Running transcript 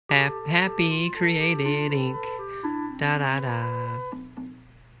Happy Created Inc. Da da da.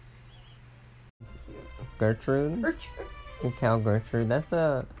 Gertrude? Your cow Gertrude.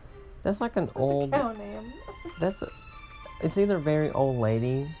 That's like an old... cow name. It's either a very old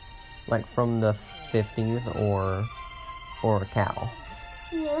lady, like from the 50s, or a cow.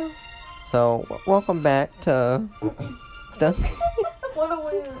 Yeah. So, welcome back to... What a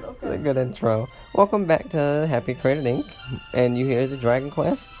weird, okay. A good intro. Welcome back to Happy Created Inc. And you hear the Dragon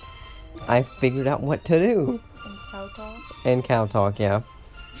Quest. I figured out what to do. And cow talk? And cow talk, yeah.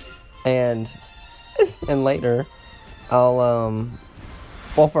 And later, I'll,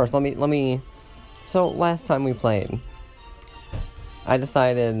 well, first, let me, so last time we played, I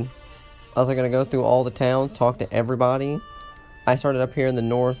decided I was going to go through all the towns, talk to everybody. I started up here in the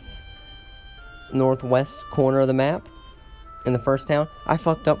northwest corner of the map, in the first town. I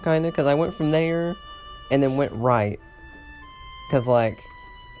fucked up kind of, because I went from there, and then went right. Because, like,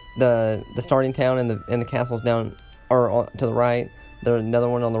 the starting town and the castle's down, or to the right. There's another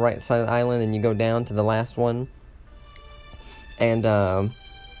one on the right side of the island, and you go down to the last one. And,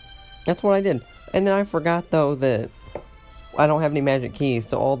 that's what I did. And then I forgot, though, that I don't have any magic keys,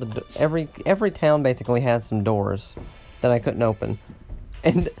 so every town basically has some doors that I couldn't open.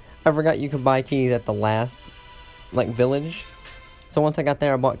 And I forgot you could buy keys at the last, like, village. So once I got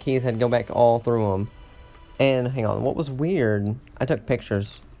there, I bought keys, had to go back all through them. And, hang on, what was weird, I took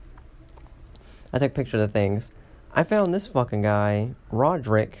pictures of things. I found this fucking guy,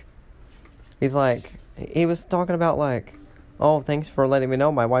 Roderick. He was talking about, like, oh, thanks for letting me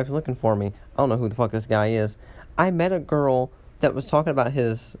know my wife's looking for me. I don't know who the fuck this guy is. I met a girl that was talking about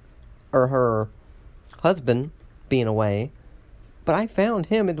her husband being away. But I found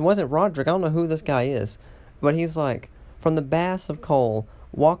him. It wasn't Roderick. I don't know who this guy is. But he's like, from the Bass of Cole,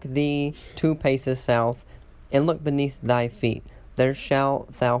 walk thee 2 paces south, and look beneath thy feet. There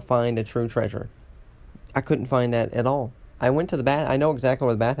shalt thou find a true treasure. I couldn't find that at all. I went to the bath. I know exactly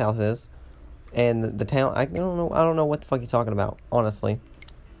where the bathhouse is. And the town, I don't know what the fuck he's talking about, honestly.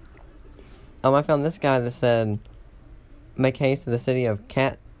 I found this guy that said, make haste to the city of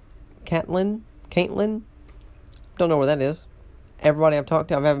Caitlin? Don't know where that is. Everybody I've talked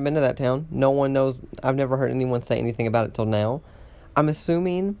to, I haven't been to that town. No one knows. I've never heard anyone say anything about it till now. I'm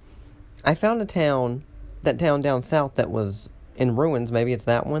assuming I found that town down south that was in ruins. Maybe it's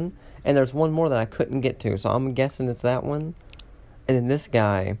that one. And there's one more that I couldn't get to, so I'm guessing it's that one. And then this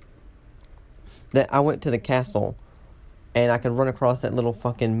guy, that I went to the castle, and I could run across that little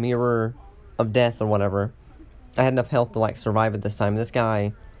fucking mirror of death or whatever. I had enough health to, like, survive it this time. This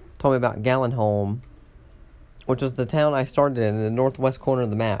guy told me about Gallenholm, which was the town I started in the northwest corner of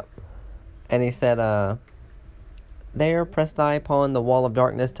the map. And he said, there press thy upon the wall of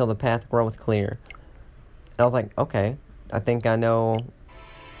darkness till the path groweth clear. And I was like, okay, I think I know.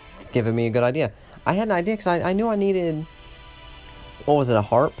 It's giving me a good idea. I had an idea because I knew I needed, what was it, a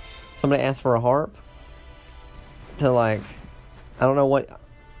harp? Somebody asked for a harp to, like, I don't know what,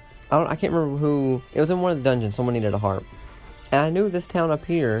 I can't remember who, it was in one of the dungeons, someone needed a harp. And I knew this town up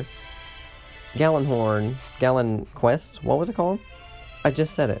here, Gallon Quest, what was it called? I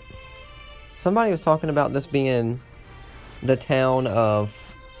just said it. Somebody was talking about this being the town of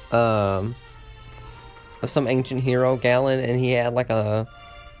some ancient hero, Gallon, and he had, like, a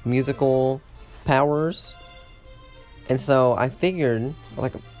musical powers. And so I figured,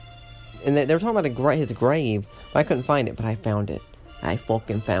 like, and they were talking about his grave, but I couldn't find it, but I found it. I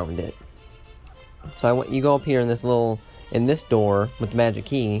fucking found it. So you go up here in this door with the magic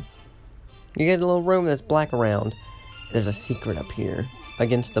key, you get a little room that's black around. There's a secret up here,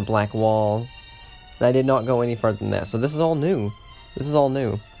 against the black wall. I did not go any further than that, so this is all new.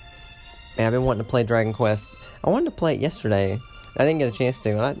 Man, I've been wanting to play Dragon Quest. I wanted to play it yesterday. I didn't get a chance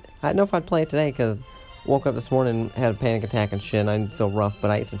to. I didn't know if I'd play it today, because woke up this morning, had a panic attack and shit, and I didn't feel rough, but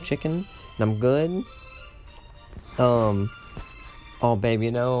I ate some chicken, and I'm good. Oh, babe,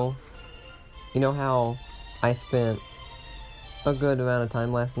 you know how I spent a good amount of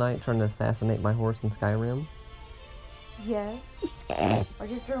time last night trying to assassinate my horse in Skyrim? Yes. Why'd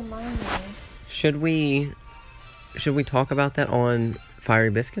you have to remind me? Should we talk about that on Fiery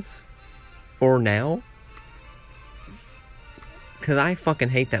Biscuits? Or now? Because I fucking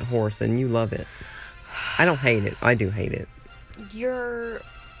hate that horse, and you love it. I don't hate it. I do hate it.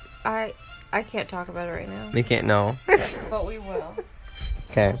 I can't talk about it right now. You can't know. But we will.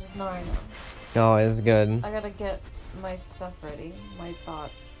 Okay. Just now I know. Oh, it's good. I gotta get my stuff ready. My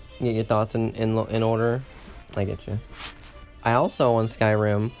thoughts. Get your thoughts in order. I get you. I also, on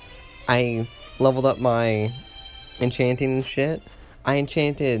Skyrim, I leveled up my enchanting and shit. I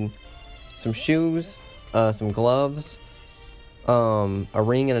enchanted some shoes, some gloves, a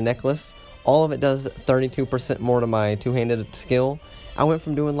ring and a necklace. All of it does 32% more to my two-handed skill. I went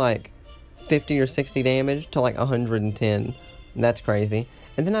from doing like 50 or 60 damage to like 110. That's crazy.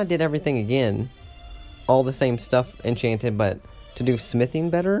 And then I did everything again. All the same stuff enchanted, but to do smithing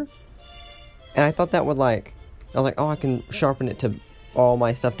better. And I thought that would I was like, oh, I can sharpen it to all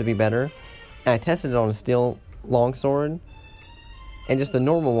my stuff to be better. And I tested it on a steel longsword. And just the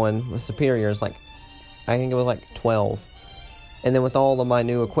normal one was superior. It's like, I think it was like 12. And then with all of my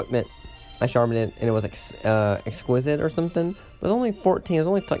new equipment, I sharpened it and it was exquisite or something. It was only 14. It was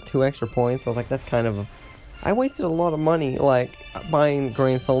only like 2 extra points. I was like, that's kind of I wasted a lot of money, like, buying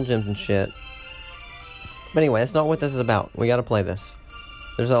Grand Soul Gems and shit. But anyway, that's not what this is about. We gotta play this.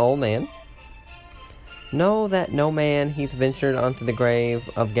 There's an old man. Know that no man hath ventured unto the grave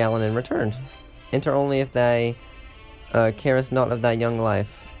of Galan and returned. Enter only if thou carest not of thy young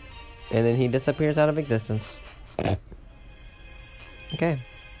life. And then he disappears out of existence. Okay,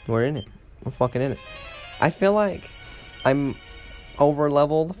 we're in it. We're fucking in it. I feel like I'm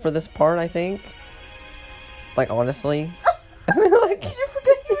over-leveled for this part, I think. Like, honestly. Did you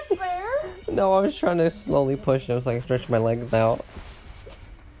forget he was there? No, I was trying to slowly push him so I could stretch my legs out.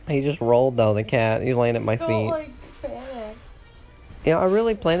 He just rolled, though, the cat. He's laying at my feet. Like, panicked. You know, I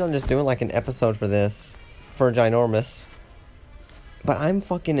really planned on just doing, like, an episode for this. For Ginormous. But I'm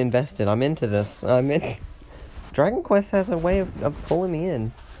fucking invested. I'm into this. I'm in... Dragon Quest has a way of pulling me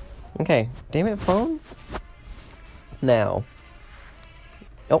in. Okay. Damn it, phone. Now.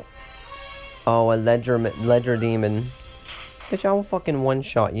 Oh, a ledger demon. Bitch, I will fucking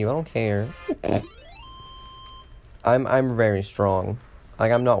one-shot you. I don't care. I'm very strong.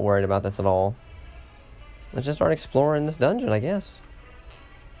 Like, I'm not worried about this at all. Let's just start exploring this dungeon, I guess.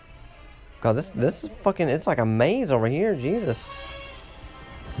 God, this is fucking... It's like a maze over here. Jesus.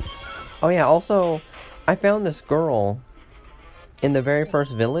 Oh, yeah. Also, I found this girl in the very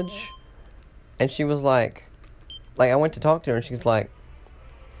first village. And she was like... I went to talk to her, and she's like...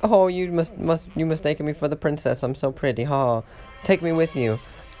 Oh, you mistaken me for the princess. I'm so pretty, ha. Take me with you.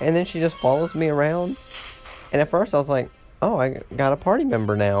 And then she just follows me around. And at first I was like, oh, I got a party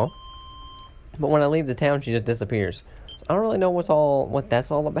member now. But when I leave the town, she just disappears. So I don't really know what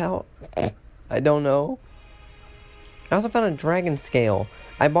that's all about. I don't know. I also found a dragon scale.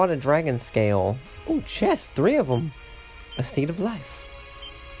 I bought a dragon scale. Oh, chests, 3 of them. A seed of life.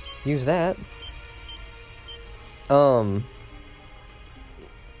 Use that.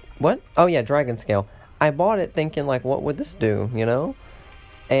 What? Oh, yeah, dragon scale. I bought it thinking, like, what would this do, you know?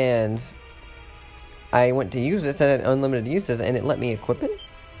 And I went to use it, it said it had unlimited uses, and it let me equip it.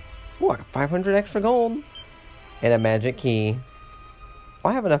 What? 500 extra gold. And a magic key.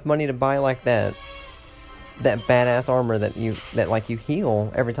 I have enough money to buy, like, that badass armor that you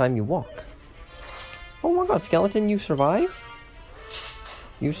heal every time you walk. Oh my god, skeleton, you survive?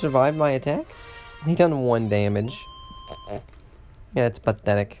 You survived my attack? He done 1 damage. Yeah, it's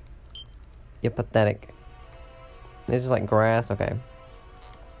pathetic. You're pathetic. It's just like grass. Okay.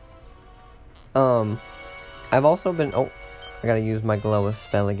 I've also been... Oh, I gotta use my glow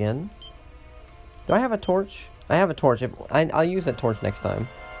spell again. Do I have a torch? I have a torch. I'll use that torch next time.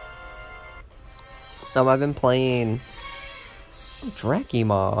 I've been playing...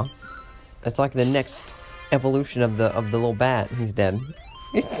 Drakima. It's like the next evolution of the little bat. He's dead.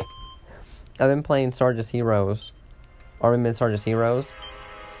 I've been playing Sarge's Heroes. Armament Sarge's Heroes.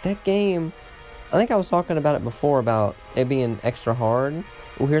 That game... I think I was talking about it before, about it being extra hard.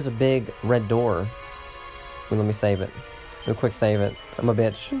 Oh, here's a big red door. Well, let me save it. Real quick save it. I'm a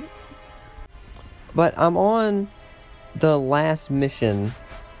bitch. But I'm on the last mission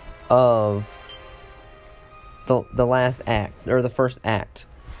of the last act, or the first act.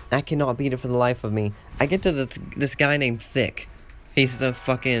 I cannot beat it for the life of me. I get to this guy named Thick. He's the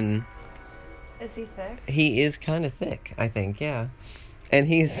fucking... Is he thick? He is kind of thick, I think, yeah. And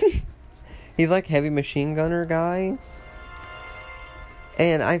he's... He's like heavy machine gunner guy.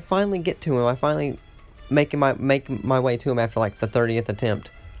 And I finally get to him. I finally make my way to him after like the 30th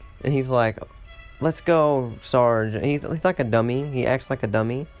attempt. And he's like, let's go, Sarge. And he's like a dummy. He acts like a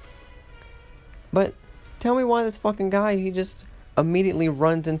dummy. But tell me why this fucking guy, he just immediately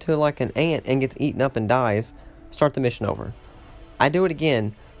runs into like an ant and gets eaten up and dies. Start the mission over. I do it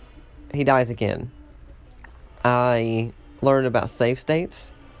again. He dies again. I learn about save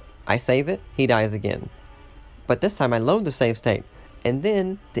states. I save it, he dies again. But this time I load the save state. And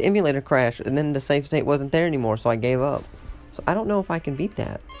then the emulator crashed, and then the save state wasn't there anymore, so I gave up. So I don't know if I can beat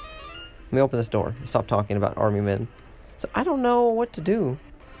that. Let me open this door. Stop talking about army men. So I don't know what to do.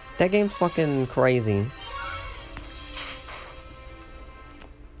 That game's fucking crazy. And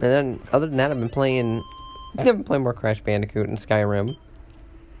then, other than that, I've been playing Then play more Crash Bandicoot and Skyrim.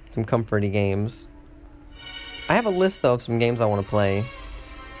 Some comforty games. I have a list, though, of some games I want to play.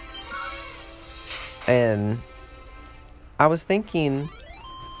 And I was thinking...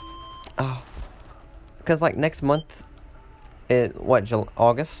 Oh, because, like, next month...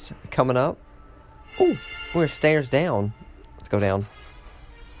 August? Coming up? Ooh, we're stairs down. Let's go down.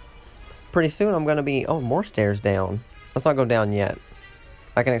 Pretty soon I'm going to be... Oh, more stairs down. Let's not go down yet.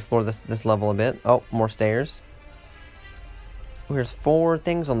 I can explore this level a bit. Oh, more stairs. Ooh, there's 4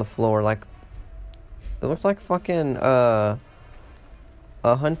 things on the floor. Like, it looks like fucking, a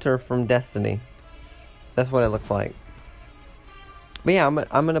hunter from Destiny. That's what it looks like. But yeah, I'm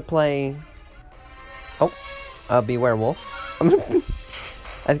going to play... Oh, be werewolf. I'm going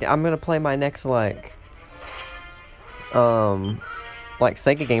to play my next, like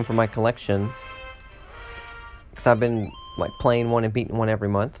Sega game for my collection. Because I've been, like, playing one and beating one every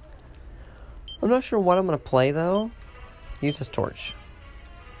month. I'm not sure what I'm going to play, though. Use this torch.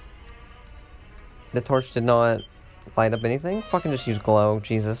 The torch did not light up anything? Fucking just use glow,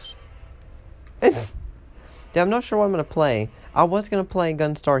 Jesus. Yeah, I'm not sure what I'm going to play. I was going to play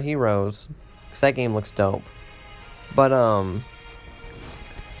Gunstar Heroes. Because that game looks dope. But,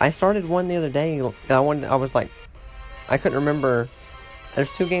 I started one the other day. And I was like... I couldn't remember...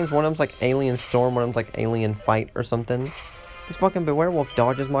 There's 2 games. One of them's like Alien Storm. One of them's like Alien Fight or something. This fucking werewolf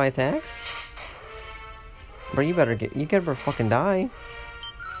dodges my attacks. Bro, you better fucking die.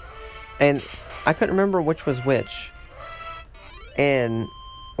 And I couldn't remember which was which. And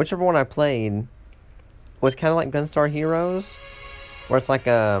whichever one I played was kind of like Gunstar Heroes, where it's like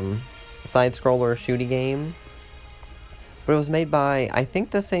a side-scroller shooty game. But it was made by, I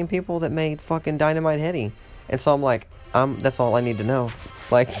think, the same people that made fucking Dynamite Headdy. And so I'm like, that's all I need to know.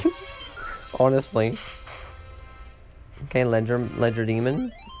 Like, honestly. Okay, Ledger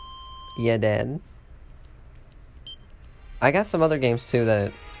Demon. Yeah, Dad. I got some other games, too,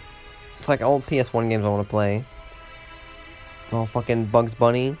 that... It's like old PS1 games I want to play. Oh, fucking Bugs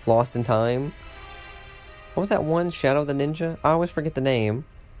Bunny. Lost in Time. What was that one? Shadow the Ninja? I always forget the name.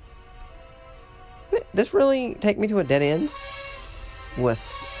 This really take me to a dead end?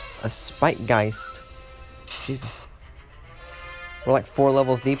 Was a Spikegeist. Jesus. We're like 4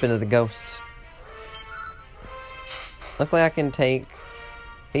 levels deep into the ghosts. Luckily I can take...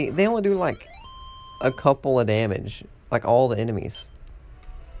 They only do like a couple of damage. Like all the enemies.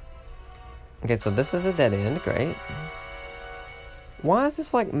 Okay, so this is a dead end. Great. Why is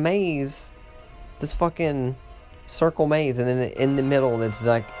this like maze? This fucking circle maze. And then in the middle it's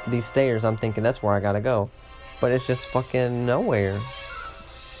like these stairs. I'm thinking that's where I gotta go. But it's just fucking nowhere.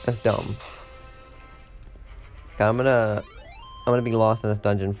 That's dumb. Okay, I'm gonna be lost in this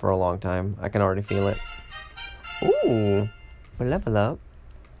dungeon for a long time. I can already feel it. Ooh. We level up.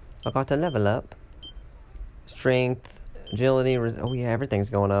 I got to level up. Strength, agility, oh yeah,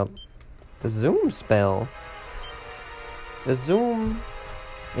 everything's going up. The zoom spell. The zoom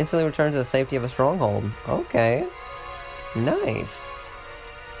instantly returns to the safety of a stronghold. Okay. Nice.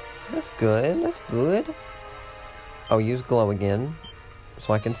 That's good. That's good. Oh, use glow again.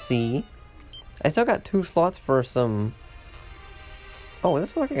 So I can see. I still got 2 slots for some... Oh,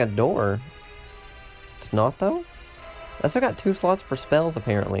 this looks like a door. It's not, though? I still got 2 slots for spells,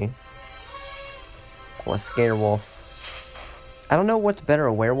 apparently. Oh, a scarewolf. I don't know what's better,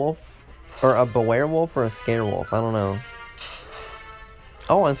 a werewolf... Or a bewerewolf or a scarewolf. I don't know.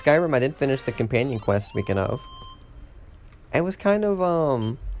 Oh, on Skyrim I did finish the companion quest, speaking of. It was kind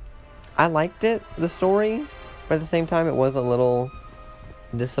of, I liked it, the story. But at the same time, it was a little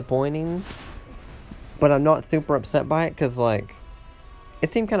disappointing. But I'm not super upset by it, because, like...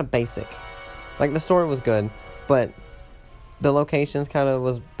 It seemed kind of basic. Like, the story was good. But the locations kind of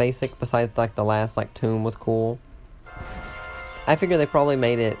was basic, besides, like, the last, like, tomb was cool. I figure they probably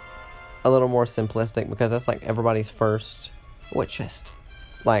made it a little more simplistic, because that's like everybody's first chest,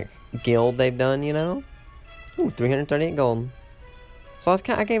 like, guild they've done, you know? Ooh, 338 gold. So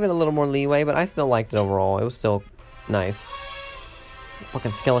I gave it a little more leeway, but I still liked it overall. It was still nice.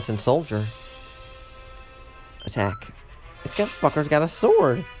 Fucking skeleton soldier. Attack. This fucker's got a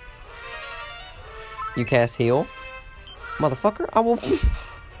sword. You cast heal. Motherfucker,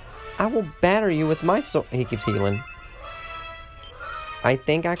 I will batter you with my sword. He keeps healing. I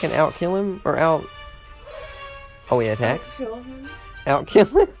think I can outkill him, or out... Oh, he attacks? Outkill him?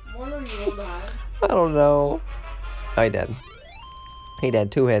 Outkill him? What are you die? I don't know. Oh, he dead. He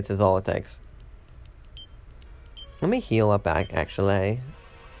dead. 2 hits is all it takes. Let me heal up back, actually.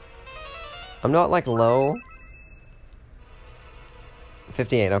 I'm not, like, low.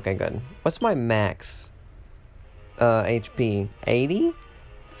 58, okay, good. What's my max? HP? 80?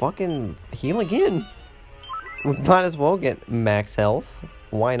 Fucking heal again. We might as well get max health.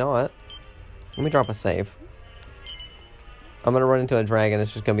 Why not? Let me drop a save. I'm gonna run into a dragon.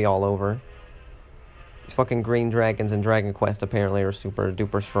 It's just gonna be all over. These fucking green dragons in Dragon Quest apparently are super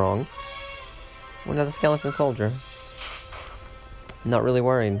duper strong. What another skeleton soldier? Not really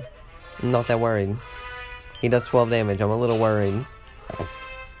worried. Not that worried. He does 12 damage. I'm a little worried.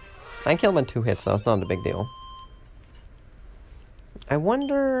 I can kill him in 2 hits, though. It's not a big deal. I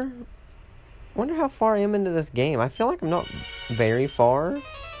wonder how far I am into this game. I feel like I'm not very far.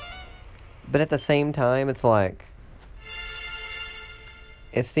 But at the same time, it's like...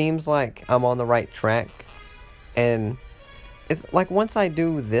 It seems like I'm on the right track. And it's like once I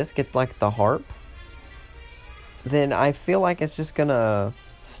do this, get like the harp, then I feel like it's just gonna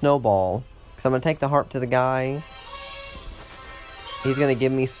snowball. Because I'm gonna take the harp to the guy. He's gonna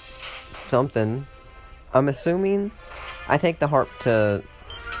give me something. I'm assuming I take the harp to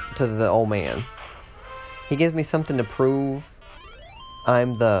the old man. He gives me something to prove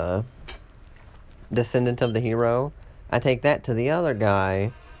I'm the descendant of the hero. I take that to the other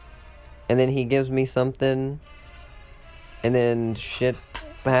guy, and then he gives me something, and then shit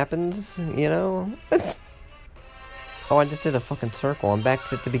happens, you know? Oh, I just did a fucking circle. I'm back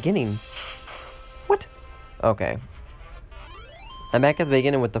to the beginning. What? Okay. I'm back at the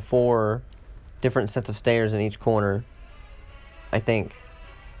beginning with the 4 different sets of stairs in each corner. I think.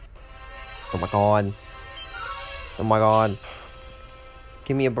 Oh my god. Oh my god.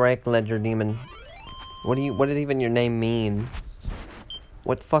 Give me a break, Ledger Demon. What did even your name mean?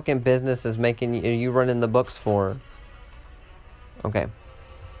 What fucking business is making you running the books for? Okay.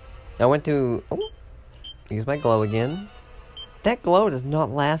 I went to... Oh, use my glow again. That glow does not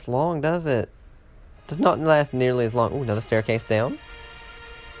last long, does it? Does not last nearly as long. Ooh, another staircase down.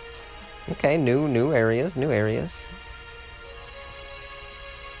 Okay, new areas,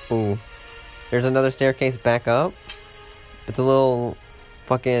 Ooh. There's another staircase back up. It's a little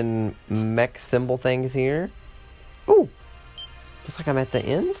fucking mech symbol things here. Ooh. Looks like I'm at the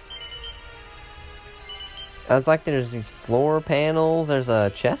end. It's like there's these floor panels. There's a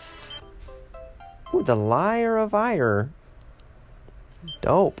chest. Ooh, the Lyre of Ire.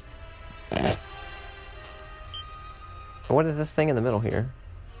 Dope. What is this thing in the middle here?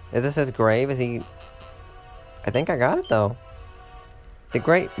 Is this his grave? Is he... I think I got it, though. The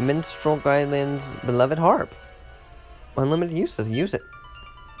great minstrel Gailen's beloved harp. Unlimited uses. Use it.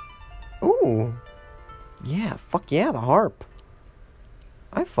 Ooh. Yeah, fuck yeah, the harp.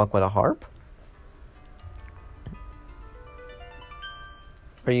 I fuck with a harp.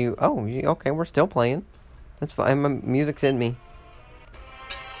 Are you... Oh, okay, we're still playing. That's fine. My music's in me.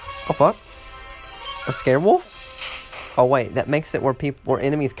 Oh, fuck. A scarewolf? Oh, wait. That makes it where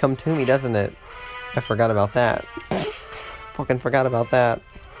enemies come to me, doesn't it? I forgot about that. Fucking forgot about that.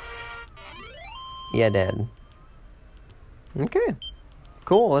 Yeah, dead. Okay.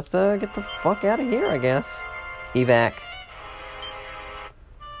 Cool. Let's get the fuck out of here, I guess. Evac.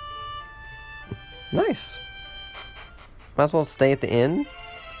 Nice. Might as well stay at the inn.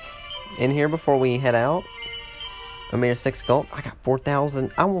 In here before we head out. I made a 6 gold. I got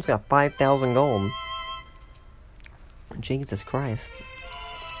 4,000. I almost got 5,000 gold. Jesus Christ.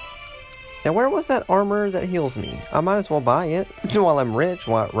 Now, where was that armor that heals me? I might as well buy it while I'm rich,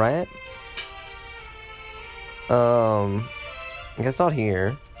 right? I guess not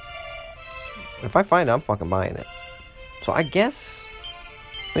here. If I find it, I'm fucking buying it. So I guess...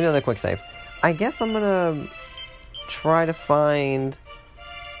 Let me do another quick save. I guess I'm gonna try to find...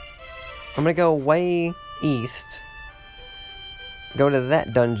 I'm gonna go way east. Go to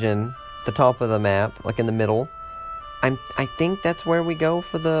that dungeon, the top of the map, like in the middle. I think that's where we go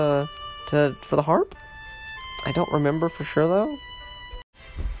for the harp. I don't remember for sure though.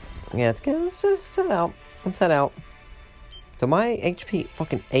 Yeah, it's good. Let's set it out. Let's head out. So my HP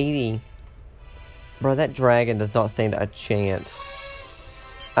fucking 80. Bro, that dragon does not stand a chance.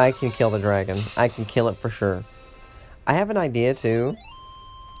 I can kill the dragon. I can kill it for sure. I have an idea too.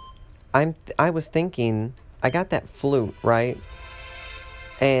 I was thinking, I got that flute, right?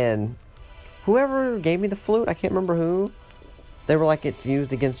 And whoever gave me the flute, I can't remember who. They were like, it's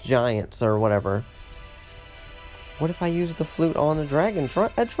used against giants or whatever. What if I use the flute on a dragon?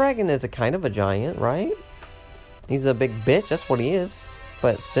 A dragon is a kind of a giant, right? He's a big bitch, that's what he is.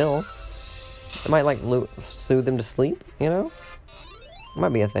 But still, it might like soothe him to sleep, you know? It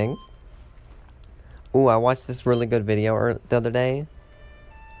might be a thing. Ooh, I watched this really good video the other day.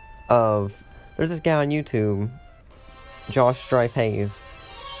 There's this guy on YouTube, Josh Strife Hayes,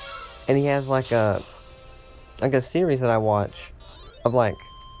 and he has like a series that I watch of like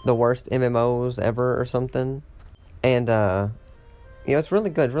the worst MMOs ever or something, and you know, it's really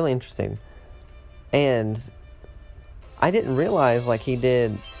good, really interesting. And I didn't realize, like, he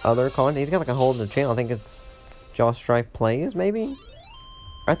did other content. He's got, like, a whole other channel. I think it's Josh Strife Plays, maybe?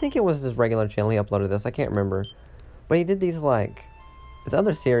 I think it was his regular channel he uploaded this. I can't remember. But he did these, like, this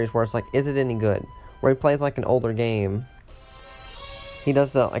other series where it's like, is it any good? Where he plays, like, an older game. He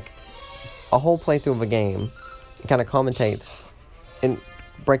does, like, a whole playthrough of a game. He kind of commentates and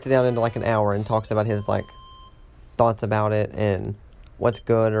breaks it down into, like, an hour and talks about his, like, thoughts about it and what's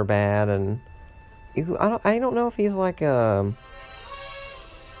good or bad. And I don't know if he's, like, if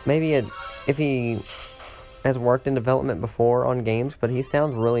he has worked in development before on games, but he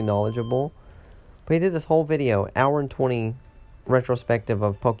sounds really knowledgeable. But he did this whole video, hour and 20 retrospective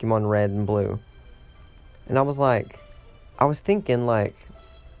of Pokemon Red and Blue. And I was thinking, like,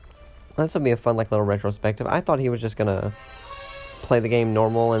 this would be a fun, like, little retrospective. I thought he was just gonna play the game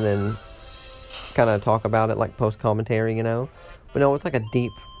normal and then kind of talk about it, like, post-commentary, you know? But no, it's like a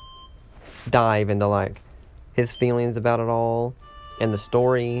deep dive into, like, his feelings about it all, and the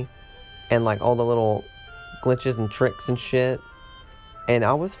story, and, like, all the little glitches and tricks and shit. And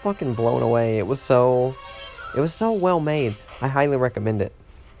I was fucking blown away. It was so well made. I highly recommend it.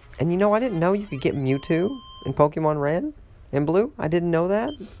 And you know, I didn't know you could get Mewtwo in Pokemon Red and Blue. I didn't know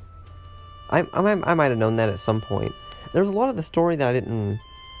that. I might have known that at some point. There's a lot of the story that I didn't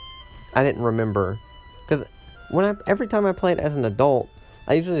remember, because every time I play it as an adult,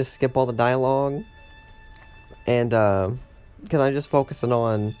 I usually just skip all the dialogue, and because I'm just focusing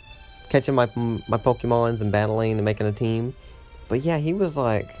on catching my Pokemons and battling and making a team. But yeah, he was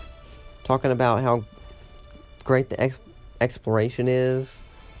like talking about how great the exploration is,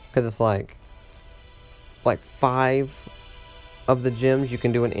 because it's like 5 of the gyms you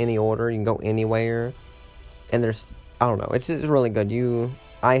can do in any order. You can go anywhere, and I don't know, it's really good.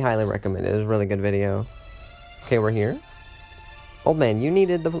 I highly recommend it. It's a really good video. Okay, we're here. Old man, you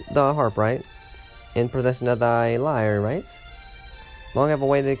needed the harp, right? In possession of thy lyre, right? Long have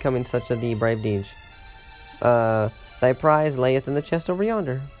awaited coming such of thee brave deeds. Thy prize layeth in the chest over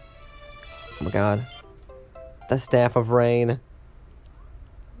yonder. Oh my god. The Staff of Rain.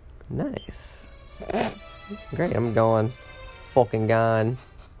 Nice. Great, I'm going. Fucking gone.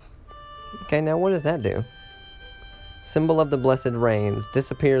 Okay, now what does that do? Symbol of the Blessed Rains.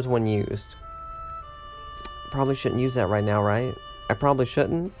 Disappears when used. Probably shouldn't use that right now, right? I probably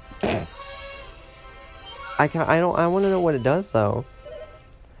shouldn't. I want to know what it does, though.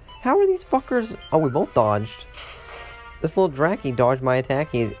 How are these fuckers... Oh, we both dodged. This little Dracky dodged my attack.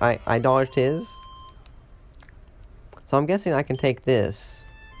 I dodged his. So I'm guessing I can take this.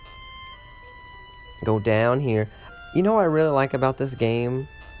 Go down here. You know what I really like about this game?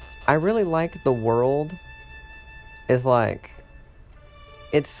 I really like the world. Is like...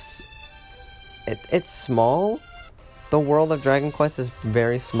 It's small. The world of Dragon Quest is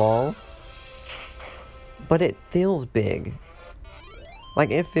very small. But it feels big. Like,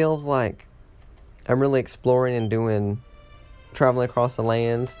 it feels like I'm really exploring and traveling across the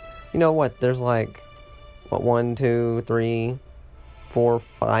lands. You know what? There's like, 1, 2, 3, 4,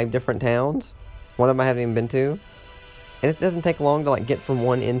 5 different towns. One of them I haven't even been to. And it doesn't take long to, like, get from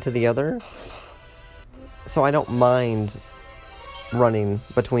one end to the other. So I don't mind running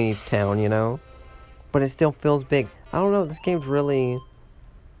between each town, you know? But it still feels big. I don't know, this game's really...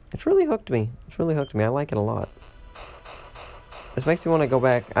 It's really hooked me. I like it a lot. This makes me want to go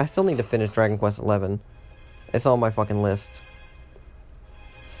back. I still need to finish Dragon Quest XI. It's on my fucking list.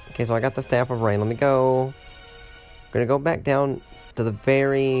 Okay, so I got the Staff of Rain. Let me go. I'm gonna go back down to the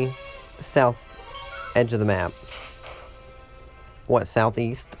very south edge of the map. What,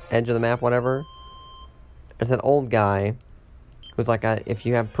 southeast edge of the map, whatever. There's that old guy who's like, if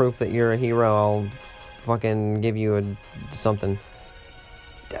you have proof that you're a hero, I'll fucking give you something.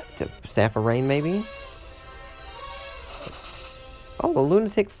 Staff of Rain, maybe? Oh, the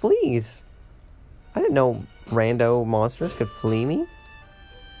lunatic flees. I didn't know rando monsters could flee me.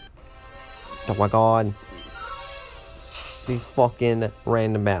 Oh my god. These fucking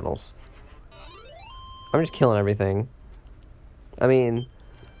random battles. I'm just killing everything. I mean,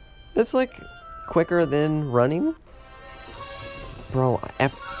 it's like quicker than running. Bro,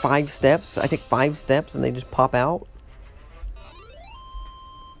 at 5 steps, I take 5 steps and they just pop out.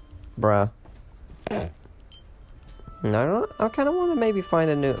 Bruh. I kind of want to maybe find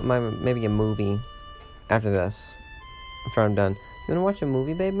maybe a movie after this. After I'm done. You want to watch a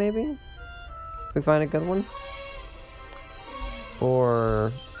movie, babe, maybe? We find a good one?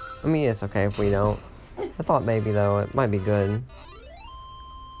 Or... I mean, it's okay if we don't. I thought maybe, though, it might be good.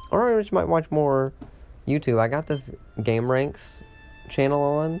 Or we just might watch more YouTube. I got this Game Ranks channel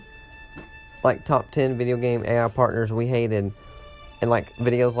on. Like, top 10 video game AI partners we hated. And, like,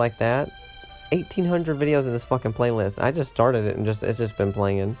 videos like that. 1,800 videos in this fucking playlist. I just started it and it's just been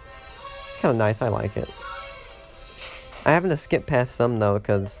playing. Kind of nice. I like it. I happen to skip past some though,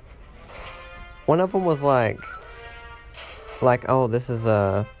 because one of them was like, oh, this is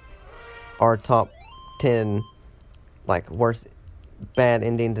our top 10 like worst bad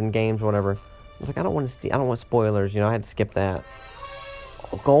endings in games or whatever. I was like, I don't want spoilers, you know. I had to skip that.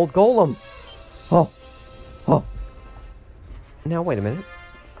 Oh, gold golem. Oh. Now wait a minute.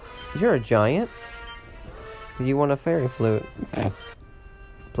 You're a giant. You want a fairy flute?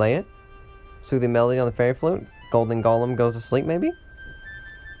 Play it. Soothing melody on the fairy flute. Golden golem goes to sleep, maybe.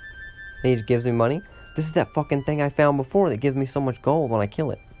 He just gives me money. This is that fucking thing I found before that gives me so much gold when I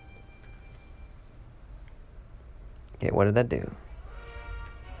kill it. Okay, what did that do?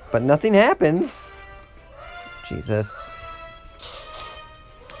 But nothing happens. Jesus.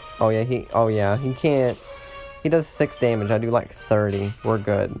 Oh yeah, he can't. He does 6 damage. I do like 30. We're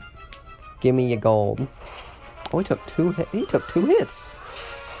good. Give me your gold. Oh, he took 2 hits. He took 2 hits.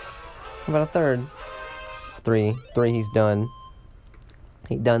 How about a third? 3. He's done.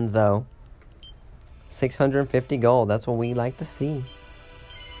 He donezo. 650 gold. That's what we like to see.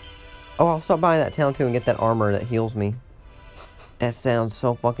 Oh, I'll stop by that town too and get that armor that heals me. That sounds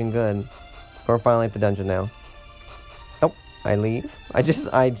so fucking good. We're finally at the dungeon now. Oh, I leave. I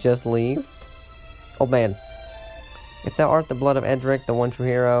just leave. Old man. If thou art the blood of Edric, the one true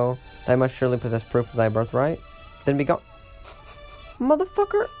hero, thou must surely possess proof of thy birthright. Then be gone.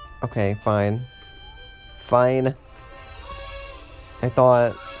 Motherfucker. Okay, fine. Fine. I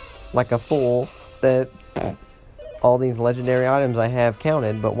thought, like a fool, that all these legendary items I have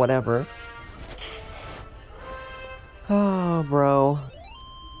counted, but whatever. Oh, bro.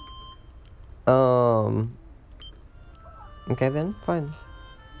 Okay then, fine.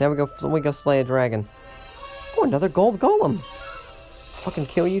 Now we go slay a dragon. Oh, another gold golem. Fucking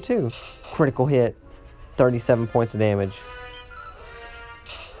kill you too. Critical hit. 37 points of damage.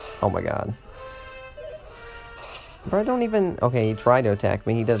 Oh my god. Bro, I don't even... Okay, he tried to attack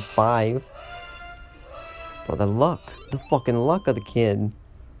me. He does 5. Bro, the luck. The fucking luck of the kid.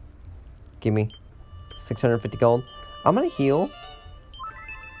 Give me 650 gold. I'm gonna heal.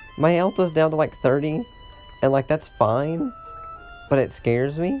 My health was down to like 30. And like, that's fine. But it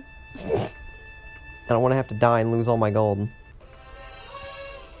scares me. I don't want to have to die and lose all my gold.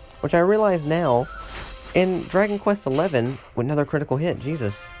 Which I realize now, in Dragon Quest XI, with another critical hit,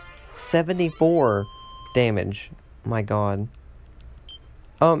 Jesus. 74 damage. My god.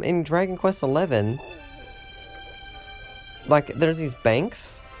 In Dragon Quest XI, like, there's these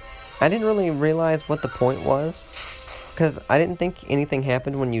banks. I didn't really realize what the point was, because I didn't think anything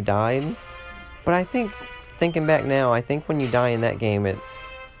happened when you died. But I think, thinking back now, I think when you die in that game, it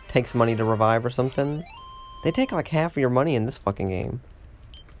takes money to revive or something. They take like half of your money in this fucking game,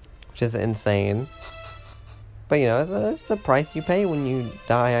 which is insane. But you know, it's the price you pay when you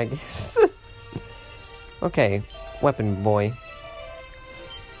die, I guess. Okay, weapon boy.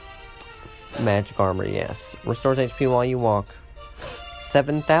 Magic armor, yes. Restores HP while you walk.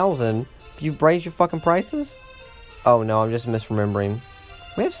 7,000? You've raised your fucking prices? Oh no, I'm just misremembering.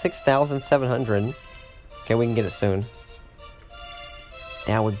 We have 6,700. Okay, we can get it soon.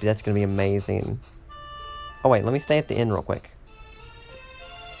 That's gonna be amazing. Oh wait, let me stay at the inn real quick.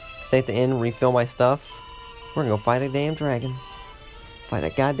 Stay at the inn, refill my stuff. We're gonna go fight a damn dragon. Fight a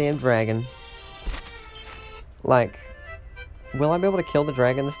goddamn dragon. Like, will I be able to kill the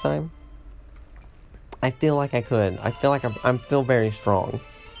dragon this time? I feel like I could. I feel like I feel very strong.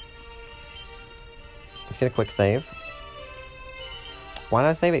 Let's get a quick save. Why did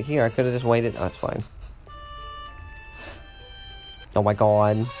I save it here? I could have just waited. Oh, that's fine. Oh my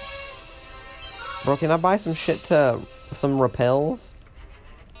god. Bro, can I buy some shit to... some repels?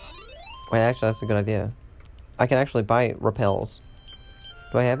 Wait, actually, that's a good idea. I can actually buy repels.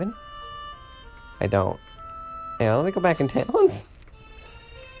 Do I have any? I don't. Yeah, let me go back in town.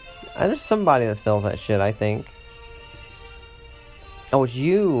 There's somebody that sells that shit, I think. Oh, it's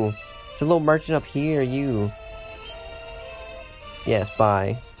you. It's a little merchant up here, you. Yes,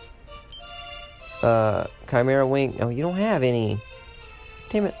 buy. Chimera Wing. Oh, you don't have any.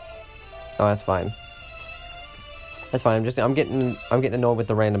 Damn it. Oh, that's fine. That's fine. I'm getting annoyed with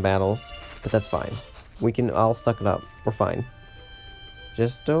the random battles, but that's fine. I'll suck it up. We're fine.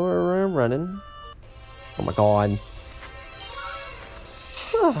 Just running. Oh my god.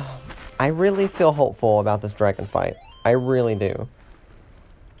 I really feel hopeful about this dragon fight. I really do.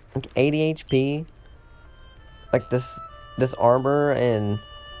 Like 80 HP. Like this armor, and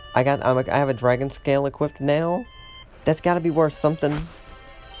I have a dragon scale equipped now. That's got to be worth something.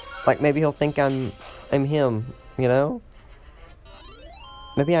 Like maybe he'll think I'm him, you know?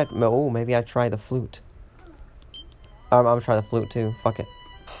 Maybe I try the flute. I'm gonna try the flute too. Fuck it.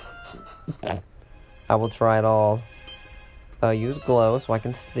 I will try it all. Use glow so I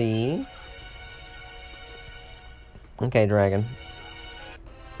can see. Okay, dragon.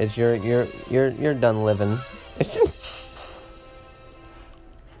 It's you're done living.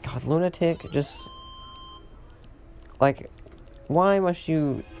 God, lunatic, just like, why must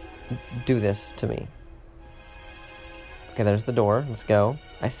you do this to me? Okay, there's the door. Let's go.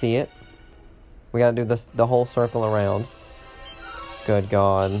 I see it. We gotta do this the whole circle around. Good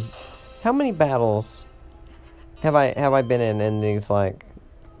God. How many battles have I been in these, like,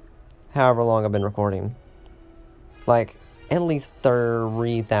 however long I've been recording? Like, at least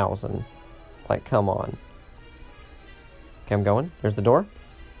 3,000. Like, come on. Okay, I'm going. There's the door.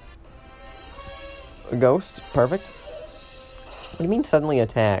 A ghost. Perfect. What do you mean suddenly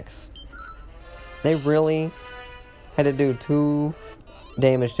attacks? They really had to do 2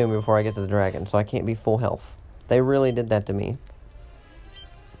 damage to me before I get to the dragon, so I can't be full health. They really did that to me.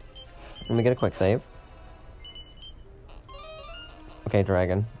 Let me get a quick save. Okay,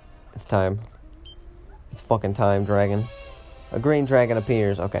 dragon. It's time. It's fucking time, dragon. A green dragon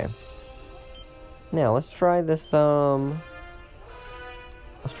appears. Okay. Now, let's try this, let's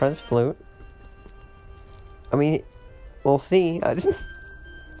try this flute. I mean, we'll see.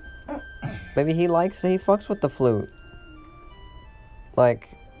 Maybe he fucks with the flute. Like,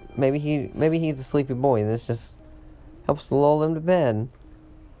 maybe he's a sleepy boy. This just helps lull him to bed.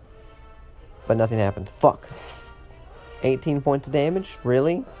 But nothing happens. Fuck. 18 points of damage?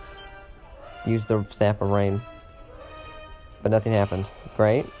 Really? Use the Staff of Rain. But nothing happened.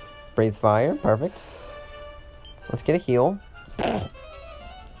 Great. Breathe fire. Perfect. Let's get a heal.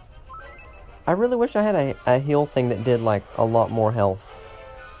 I really wish I had a heal thing that did, like, a lot more health.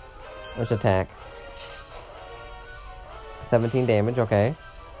 Let's attack. 17 damage, okay.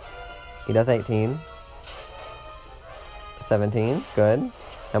 He does 18. 17, good.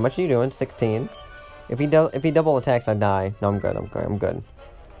 How much are you doing? 16. If he double attacks, I die. No, I'm good. I'm good.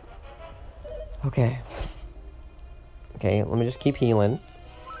 Okay. Okay, let me just keep healing.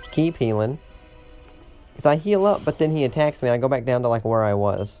 Just keep healing. Because I heal up, but then he attacks me, and I go back down to, like, where I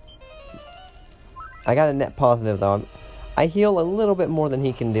was. I got a net positive, though. I heal a little bit more than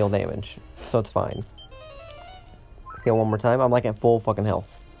he can deal damage. So it's fine. Heal one more time. I'm, like, at full fucking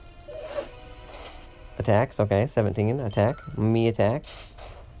health. Attacks, okay. 17, attack. Me attack.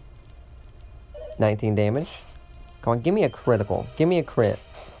 19 damage. Come on, give me a critical. Give me a crit.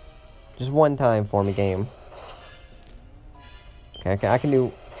 Just one time for me, game. Okay, I can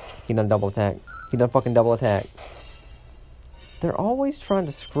do... He done double attack. He done fucking double attack. They're always trying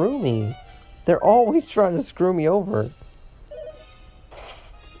to screw me. They're always trying to screw me over.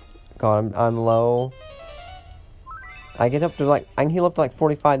 God, I'm low. I get up to, like... I can heal up to, like,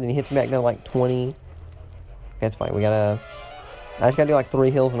 45, then he hits me back down to, like, 20. Okay, it's fine. We gotta... I just gotta do, like,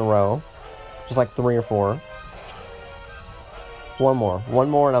 3 heals in a row. Just, like, 3 or 4. One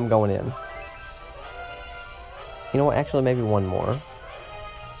more and I'm going in. You know what? Actually, maybe one more.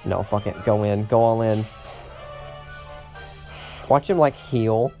 No, fuck it. Go in. Go all in. Watch him, like,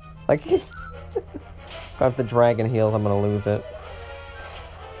 heal. Like, if the dragon heals, I'm gonna lose it.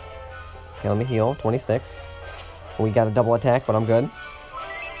 Okay, let me heal. 26. We got a double attack, but I'm good.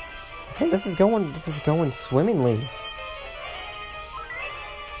 Okay, this is going swimmingly.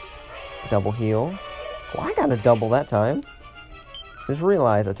 Double heal. Oh, I got a double that time. Just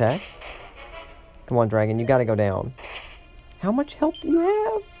realize attack. Come on, dragon, you gotta go down. How much health do you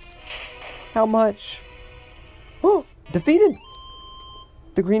have? How much? Oh, defeated!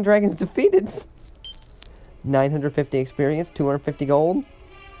 The green dragon's defeated! 950 experience, 250 gold.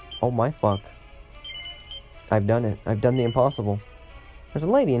 Oh my fuck. I've done it. I've done the impossible. There's a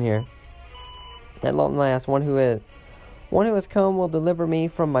lady in here. At long last, one who has come will deliver me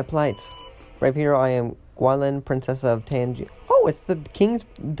from my plight. Brave hero, I am Gwalin, princess of Tangi. Oh, it's the king's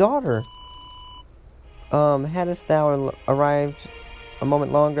daughter. Hadst thou arrived a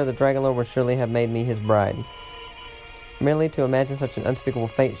moment longer, the dragon lord would surely have made me his bride. Merely to imagine such an unspeakable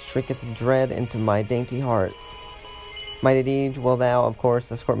fate shrieketh dread into my dainty heart. Mighty Deej, will thou, of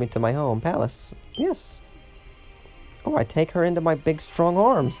course, escort me to my home, palace? Yes. Oh, I take her into my big, strong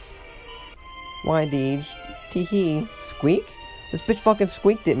arms. Why, Deej? Tee-hee. Squeak? This bitch fucking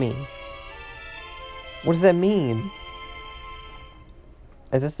squeaked at me. What does that mean?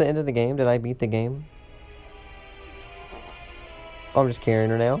 Is this the end of the game? Did I beat the game? Oh, I'm just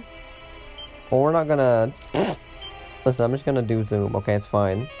carrying her now? Well, we're not gonna... Listen, I'm just gonna do zoom. Okay, it's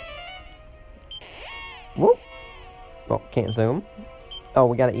fine. Whoop! Oh, can't zoom. Oh,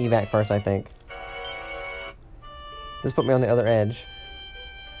 we gotta evac first, I think. This put me on the other edge.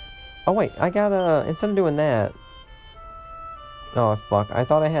 Oh, wait. I gotta... Instead of doing that... Oh, fuck. I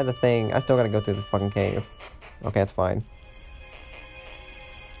thought I had the thing. I still gotta go through the fucking cave. Okay, that's fine.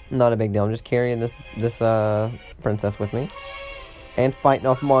 Not a big deal. I'm just carrying this princess with me. And fighting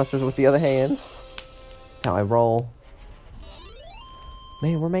off monsters with the other hand. That's how I roll.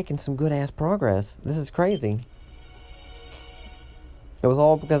 Man, we're making some good-ass progress. This is crazy. It was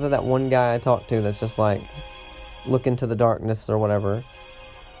all because of that one guy I talked to that's just like... Look into the darkness or whatever.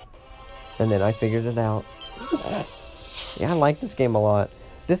 And then I figured it out. Yeah, I like this game a lot.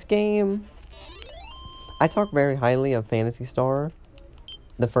 This game... I talk very highly of Phantasy Star.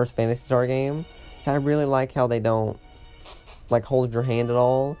 The first Phantasy Star game. I really like how they don't... Like, hold your hand at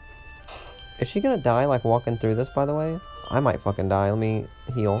all. Is she gonna die, like, walking through this, by the way? I might fucking die. Let me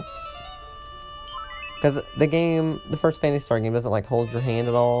heal. Because the first Phantasy Star game doesn't, like, hold your hand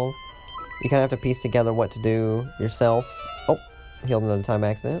at all. You kind of have to piece together what to do yourself. Oh, healed another time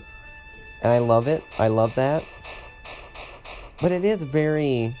accident. And I love it. I love that. But it is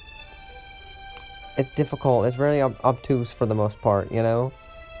very... It's difficult. It's very obtuse for the most part, you know?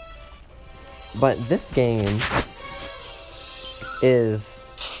 But this game is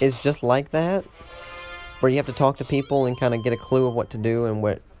just like that. Where you have to talk to people and kind of get a clue of what to do and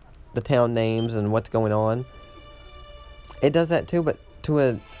what the town names and what's going on. It does that too, but to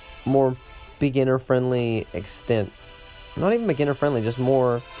a more beginner-friendly extent. Not even beginner-friendly, just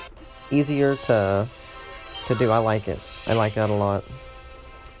more easier to do. I like it. I like that a lot.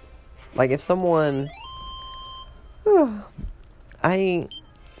 Like, if someone... as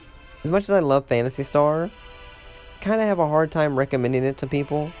much as I love Phantasy Star, kind of have a hard time recommending it to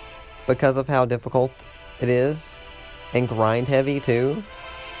people because of how difficult it is. And grind-heavy, too.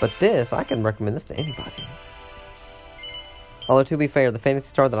 But this, I can recommend this to anybody. Although, to be fair, the Phantasy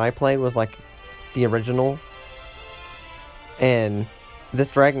Star that I played was, like, the original. And this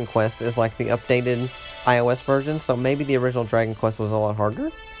Dragon Quest is, like, the updated iOS version. So maybe the original Dragon Quest was a lot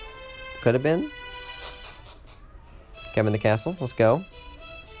harder. Could have been. Come in the castle. Let's go.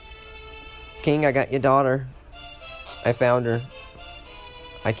 King, I got your daughter. I found her.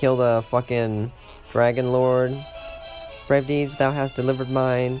 I killed a fucking dragon lord. Brave deeds, thou hast delivered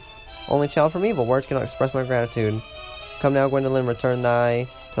mine. Only child from evil. Words cannot express my gratitude. Come now, Gwendolyn, return to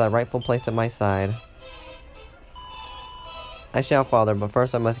thy rightful place at my side. I shall, father, but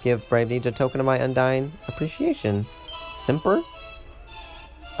first I must give Brave deeds a token of my undying appreciation. Simper?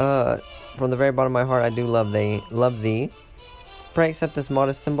 From the very bottom of my heart, I do love thee. Pray accept this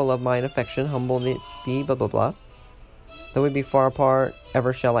modest symbol of mine affection, humble thee, blah blah blah. Though we be far apart,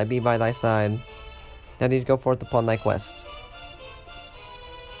 ever shall I be by thy side. Now need to go forth upon thy quest.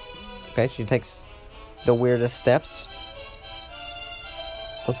 Okay, she takes the weirdest steps.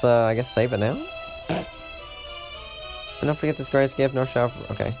 Let's, I guess save it now. And don't forget this greatest gift, nor shall...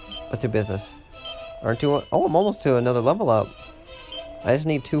 Okay, but to business. Earn two... Oh, I'm almost to another level up. I just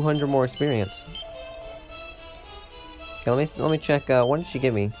need 200 more experience. Okay, let me check, what did she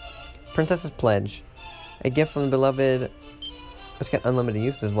give me? Princess's Pledge. A gift from the beloved... It's got unlimited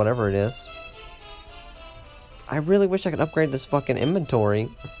uses, whatever it is. I really wish I could upgrade this fucking inventory.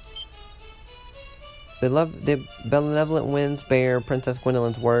 The benevolent winds bear Princess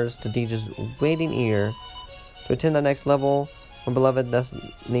Gwendolyn's words to Deej's waiting ear. To attend the next level, my beloved thus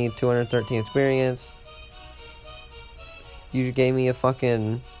need 213 experience. You gave me a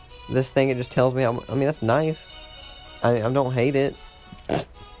fucking... This thing, it just tells me how... I mean, that's nice. I don't hate it.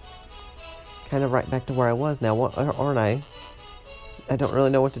 Kind of right back to where I was now, aren't I? I don't really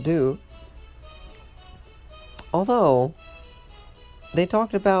know what to do. Although, they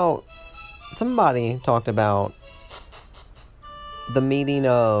talked about... Somebody talked about the meeting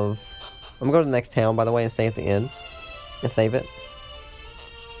of... I'm going to go to the next town, by the way, and stay at the inn. And save it.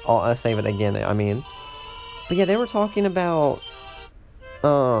 I'll save it again, I mean. But yeah, they were talking about...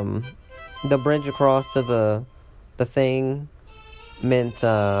 the bridge across to the thing meant,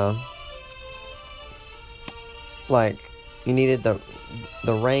 like, you needed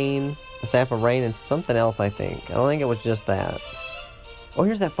the rain, the staff of rain, and something else, I think. I don't think it was just that. Oh,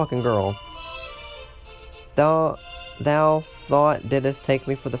 here's that fucking girl. Thou thought didst take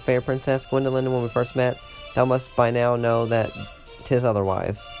me for the fair Princess Gwendolyn when we first met. Thou must by now know that 'tis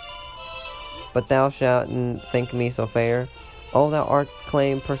otherwise. But thou shalt think me so fair. Oh, thou art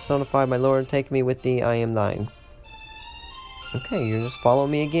claim personified, my lord. Take me with thee, I am thine. Okay, you're just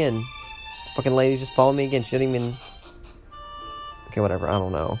following me again. Fucking lady just followed me again. She didn't even... Okay, whatever. I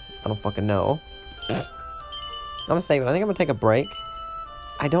don't know. I don't fucking know. I'm gonna save it. I think I'm gonna take a break.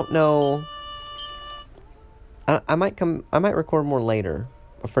 I don't know... I might record more later.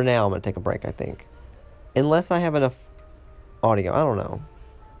 But for now, I'm gonna take a break, I think. Unless I have enough audio. I don't know.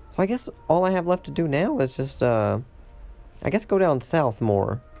 So I guess all I have left to do now is just, I guess go down south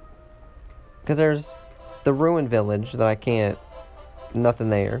more. Because there's the ruined village that I can't, nothing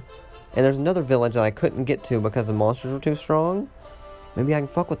there. And there's another village that I couldn't get to because the monsters were too strong. Maybe I can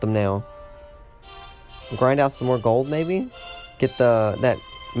fuck with them now. Grind out some more gold, maybe? Get that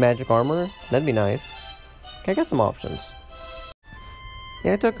magic armor? That'd be nice. Okay, I got some options.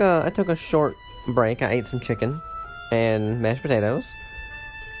 Yeah, I took a short break. I ate some chicken and mashed potatoes.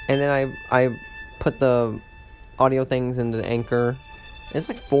 And then I put the audio things into Anchor. It's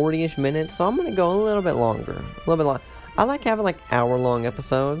like 40-ish minutes, so I'm going to go a little bit longer. A little bit long. I like having like hour-long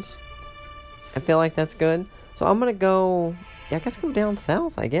episodes. I feel like that's good. So I'm going to go, yeah, I guess go down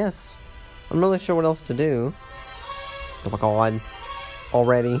south, I guess. I'm not really sure what else to do. Oh my god.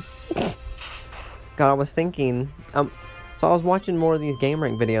 Already. God, I was thinking, so I was watching more of these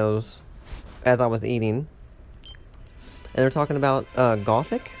GameRank videos as I was eating. And they're talking about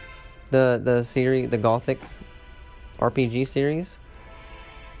Gothic, the series, the Gothic RPG series.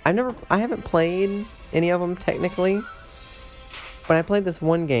 I haven't played any of them technically, but I played this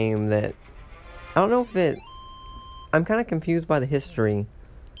one game that I don't know if I'm kind of confused by the history,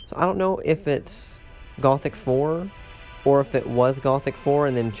 so I don't know if it's Gothic 4 or if it was Gothic 4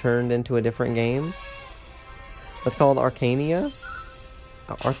 and then turned into a different game. It's called Arcania.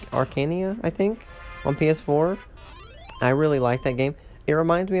 Arcania, I think, on PS4. I really like that game. It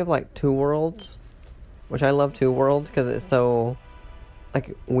reminds me of like Two Worlds, which I love Two Worlds because it's so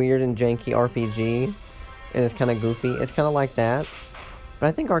like weird and janky RPG, and it's kind of goofy. It's kind of like that. But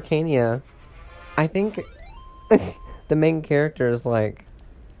I think Arcania, I think the main character is like,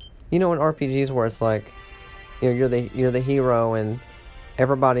 you know, in RPGs where it's like, you know, you're the hero and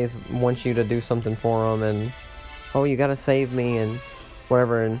everybody wants you to do something for them, and oh, you gotta save me and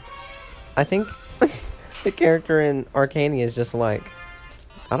whatever. And I think the character in Arcania is just like,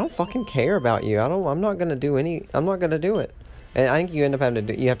 I don't fucking care about you. I'm not gonna do it. And I think you end up having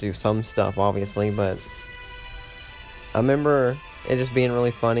to you have to do some stuff, obviously, but I remember it just being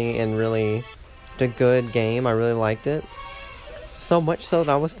really funny and really a good game. I really liked it. So much so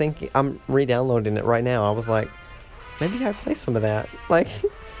that I was thinking, I'm re-downloading it right now. I was like, maybe I play some of that. Like,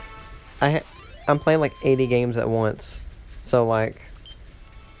 I'm playing like 80 games at once. So like,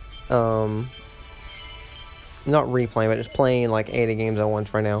 not replaying, but just playing like 80 games at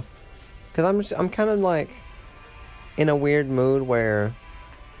once right now. Because I'm kind of like in a weird mood where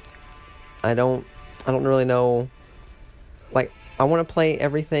I don't really know, like, I want to play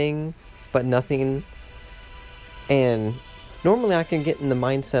everything but nothing, and normally I can get in the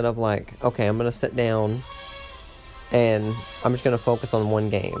mindset of like, okay, I'm gonna sit down and I'm just gonna focus on one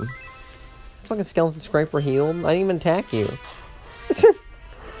game. Fucking skeleton scraper healed. I didn't even attack you.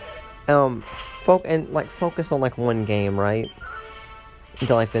 Focus on like one game, right?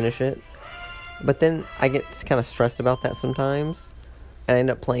 Until I finish it. But then I get kind of stressed about that sometimes, and I end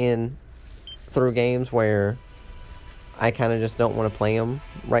up playing through games where I kind of just don't want to play them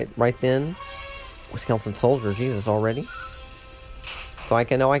right then. Skeleton Soldier, Jesus, already. So I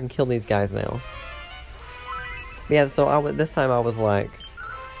can kill these guys now. But yeah, so this time I was like,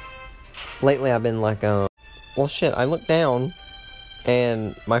 lately I've been like, well shit, I looked down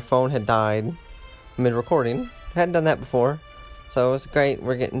and my phone had died mid-recording. Hadn't done that before, so it was great.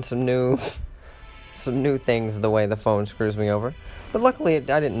 We're getting some new things the way the phone screws me over. But luckily I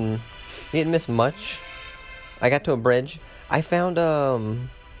didn't miss much. I got to a bridge. I found a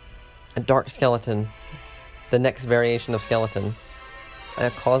dark skeleton, the next variation of skeleton, a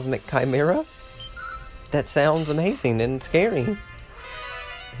cosmic chimera. That sounds amazing and scary.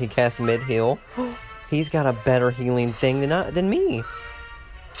 He casts mid-heal. He's got a better healing thing than me.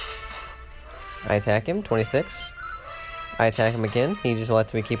 I attack him, 26. I attack him again. He just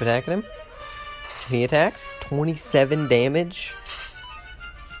lets me keep attacking him. He attacks, 27 damage.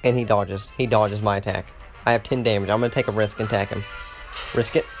 And he dodges. He dodges my attack. I have 10 damage. I'm going to take a risk and attack him.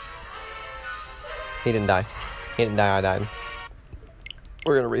 Risk it. He didn't die. I died.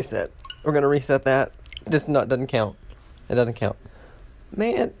 We're going to reset. We're going to reset that. This doesn't count. It doesn't count.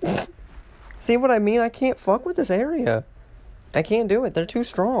 Man. See what I mean? I can't fuck with this area. I can't do it. They're too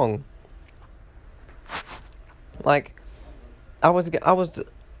strong. Like, I was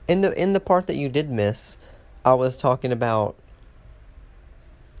in the part that you did miss, I was talking about,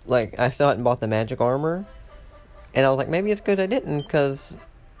 like, I still hadn't bought the magic armor, and I was like, maybe it's good I didn't, because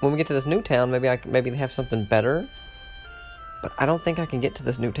when we get to this new town, maybe they have something better. But I don't think I can get to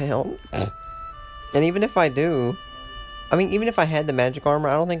this new town. And even if I do, I mean, even if I had the magic armor,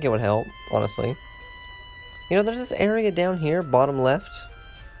 I don't think it would help, honestly. You know, there's this area down here, bottom left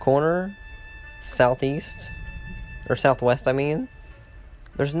corner, southeast, or southwest, I mean.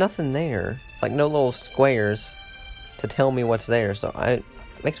 There's nothing there. Like, no little squares to tell me what's there. So, it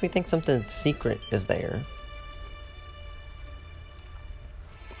makes me think something secret is there.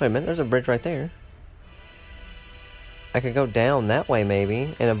 Wait a minute, there's a bridge right there. I could go down that way,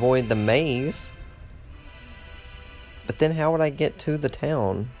 maybe, and avoid the maze. But then how would I get to the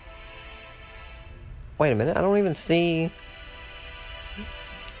town? Wait a minute, I don't even see...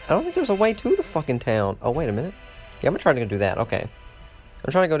 I don't think there's a way to the fucking town. Oh, wait a minute. Yeah, I'm gonna try to go do that. Okay.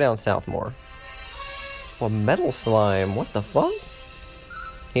 I'm trying to go down south more. Well, metal slime. What the fuck?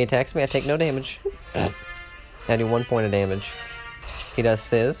 He attacks me. I take no damage. I do 1 point of damage. He does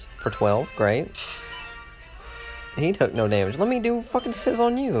Sizz for 12. Great. He took no damage. Let me do fucking Sizz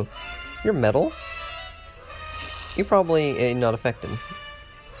on you. You're metal. You probably not affected.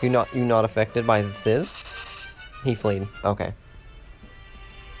 You not affected by the Sizz? He fleed. Okay.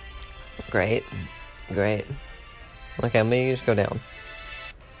 Great. Great. Okay, let me just go down.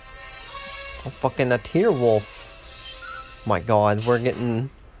 Oh, fucking a tier wolf. My god, we're getting...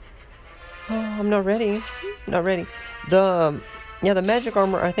 Oh, I'm not ready. Not ready. The magic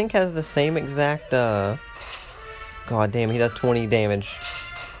armor, I think, has the same exact, God damn, he does 20 damage.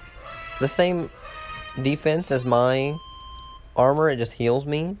 The same defense as my armor, it just heals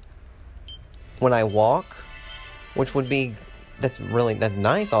me when I walk. Which would be... That's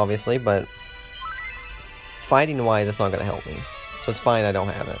nice, obviously, but... Fighting-wise, it's not going to help me. So it's fine I don't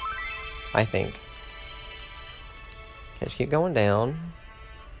have it. I think. Okay, just keep going down.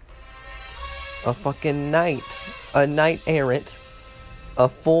 A fucking knight. A knight errant. A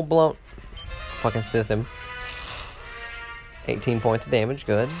full-blown... Fucking system. 18 points of damage,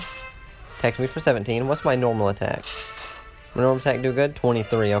 good. Attacks me for 17. What's my normal attack? My normal attack do good?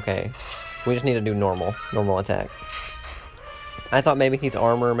 23, okay. We just need to do normal. Normal attack. I thought maybe he's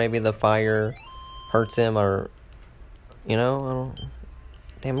armor, maybe the fire hurts him, or... You know, I don't...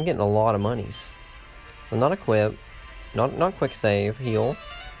 Damn, I'm getting a lot of monies. I'm not equipped. Not quick save. Heal.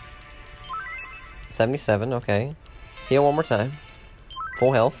 77, okay. Heal one more time.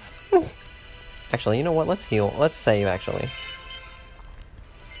 Full health. Actually, you know what? Let's heal. Let's save, actually.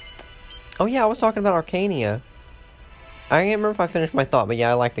 Oh yeah, I was talking about Arcania. I can't remember if I finished my thought, but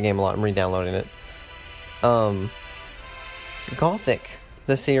yeah, I like the game a lot. I'm re-downloading it. Gothic.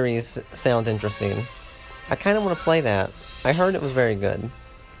 The series sounds interesting. I kind of want to play that. I heard it was very good.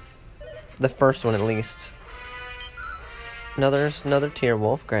 The first one, at least. Another tier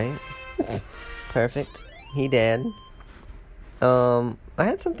wolf. Great. Perfect. He dead. I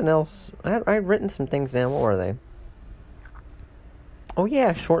had something else. I had written some things down. What were they? Oh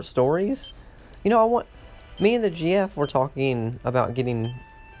yeah, short stories. You know, me and the GF were talking about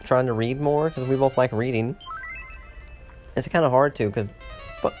trying to read more, because we both like reading. It's kind of hard to,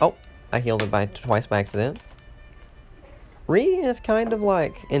 oh, I healed it twice by accident. Reading is kind of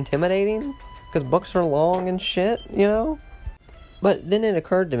like intimidating, because books are long and shit, you know? But then it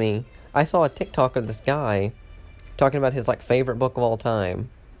occurred to me, I saw a TikTok of this guy talking about his like favorite book of all time.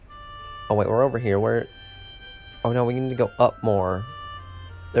 Oh wait, we're over here. Oh no, we need to go up more.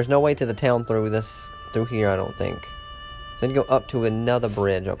 There's no way to the town through here, I don't think. So we need to go up to another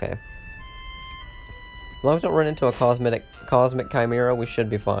bridge, okay. As long as we don't run into a cosmic chimera, we should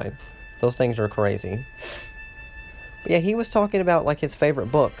be fine. Those things are crazy. But yeah, he was talking about like his favorite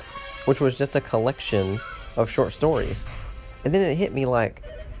book, which was just a collection of short stories. And then it hit me like,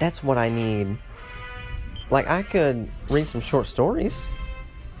 that's what I need. Like, I could read some short stories.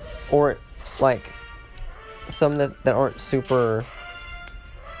 Or, like, some that aren't super...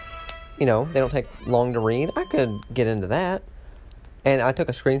 You know, they don't take long to read. I could get into that. And I took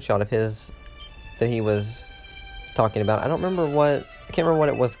a screenshot of his that he was talking about. I can't remember what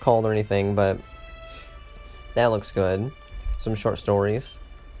it was called or anything, but that looks good. Some short stories.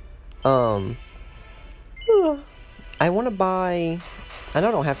 I want to buy... I know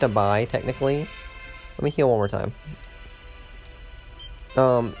I don't have to buy, technically. Let me heal one more time.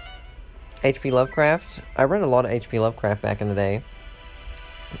 H.P. Lovecraft. I read a lot of H.P. Lovecraft back in the day.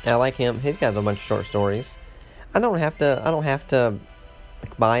 I like him. He's got a bunch of short stories. I don't have to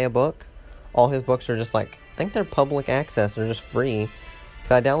like, buy a book. All his books are just like, I think they're public access. They're just free.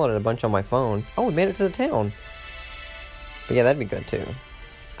 Cause I downloaded a bunch on my phone. Oh, we made it to the town. But yeah, that'd be good too.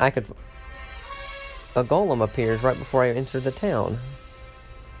 A golem appears right before I enter the town.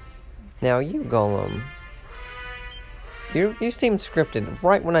 Now you, golem. You seem scripted.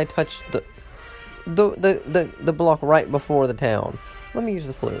 Right when I touch the block right before the town. Let me use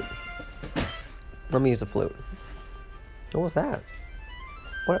the flute. What was that?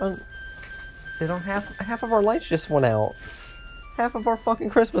 Half of our lights just went out. Half of our fucking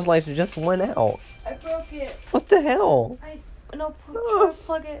Christmas lights just went out. I broke it. What the hell? No, try to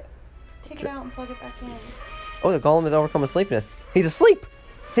plug it. Take it out and plug it back in. Oh, the golem has overcome his sleepiness. He's asleep!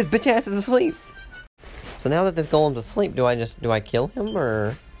 His bitch ass is asleep! So now that this golem's asleep, do I kill him,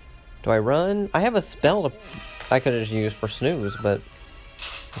 or do I run? I have a spell I could have just used for snooze, but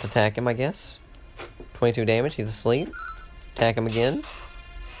let's attack him, I guess. 22 damage, he's asleep. Attack him again.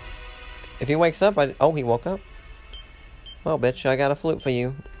 If he wakes up, oh, he woke up. Well, bitch, I got a flute for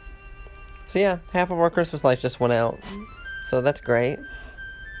you. So yeah, half of our Christmas lights just went out. So that's great.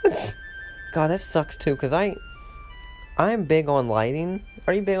 God, that sucks too, because I'm big on lighting.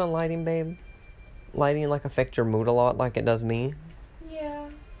 Are you big on lighting, babe? Lighting, like, affect your mood a lot like it does me? Yeah.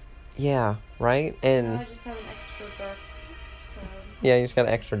 Yeah, right? And I just have an extra dark side. yeah, you just got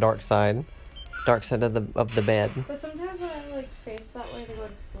an extra dark side. Dark side of the bed. But sometimes when I, like, face that way to go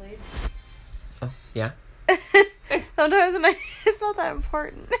to sleep. Oh, yeah? Sometimes when it's not that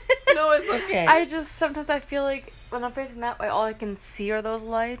important. No, it's okay. Sometimes I feel like when I'm facing that way, all I can see are those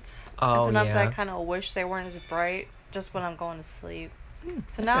lights. Oh, and sometimes yeah. I kind of wish they weren't as bright just when I'm going to sleep.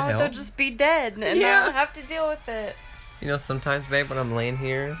 So What now the they'll hell? just be dead and I don't have to deal with it. You know, sometimes, babe, when I'm laying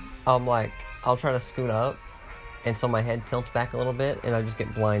here, I'll try to scoot up, and so my head tilts back a little bit, and I just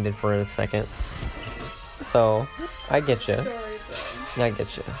get blinded for a second. So, I get you. I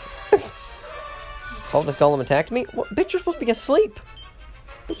get you. Oh, this golem attacked me? What? Bitch, you're supposed to be asleep.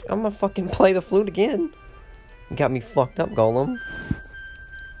 Bitch, I'm gonna fucking play the flute again. You got me fucked up, golem.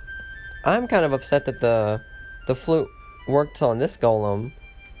 I'm kind of upset that the flute worked on this golem.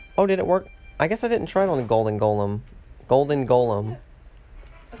 Oh, did it work? I guess I didn't try it on the golden golem. Golden golem.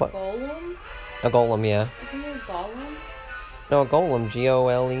 What? Golem? A golem, yeah. Isn't it a golem? No, a golem.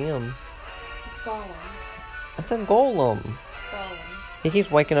 Golem. Golem. It's a golem. Golem. He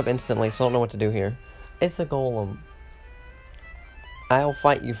keeps waking up instantly, so I don't know what to do here. It's a golem. I'll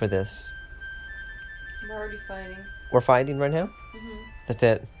fight you for this. We're already fighting. We're fighting right now? Mm-hmm. That's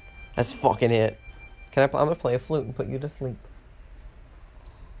it. That's fucking it. I'm gonna play a flute and put you to sleep.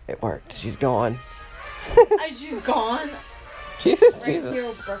 It worked. She's gone. She's gone. Jesus, Right Jesus.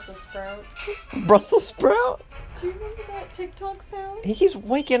 here, Brussels sprout. Brussels sprout? Do you remember that TikTok sound? He keeps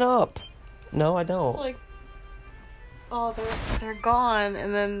waking up. No, I don't. It's like, oh, they're gone,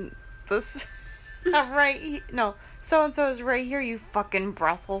 and then this, no, so and so is right here. You fucking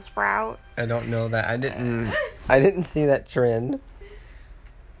Brussels sprout. I don't know that. I didn't see that trend.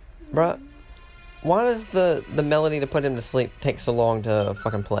 Bruh, why does the melody to put him to sleep take so long to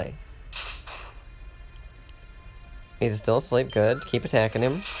fucking play? He's still asleep. Good. Keep attacking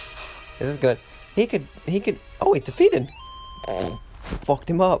him. This is good. He could, oh, he's defeated.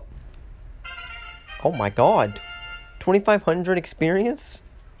 Fucked him up. Oh my god. 2,500 experience?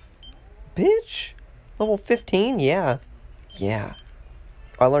 Bitch. Level 15? Yeah. Yeah.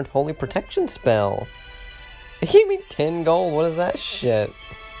 I learned Holy Protection spell. He gave me 10 gold. What is that shit?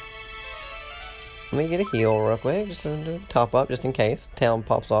 Let me get a heal real quick. Just to top up, just in case. Town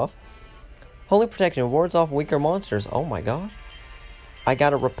pops off. Holy Protection wards off weaker monsters. Oh my god. I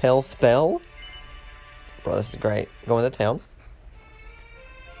got a repel spell. Bro, this is great. Going to town.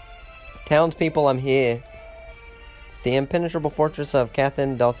 Townspeople, I'm here. The impenetrable fortress of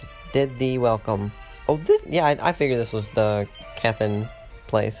Cathan doth did thee welcome. Oh, this... Yeah, I figured this was the Cathan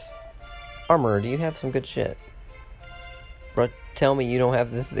place. Armor, do you have some good shit? Bro, tell me you don't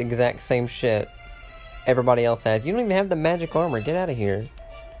have this exact same shit everybody else has. You don't even have the magic armor. Get out of here.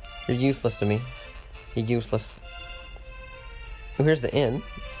 You're useless to me. You're useless. Oh, here's the inn.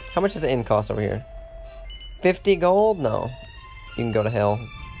 How much does the inn cost over here? 50 gold? No. You can go to hell.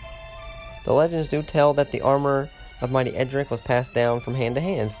 The legends do tell that the armor of mighty Edric was passed down from hand to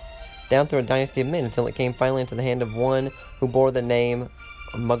hand, down through a dynasty of men, until it came finally into the hand of one who bore the name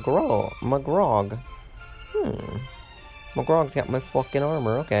Magrog. Magrog's got my fucking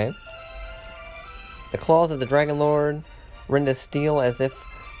armor, okay. The claws of the Dragon Lord rendeth steel as if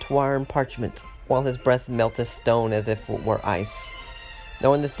twine parchment, while his breath melteth stone as if it were ice.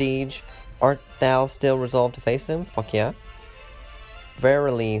 Knowing this deed, art thou still resolved to face him? Fuck yeah.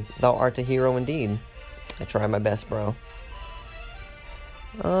 Verily, thou art a hero indeed. I try my best, bro.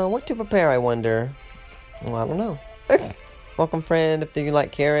 What to prepare, I wonder? Well, I don't know. Welcome, friend. If you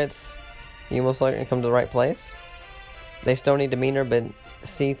like carrots, you most likely come to the right place. They stony demeanor, but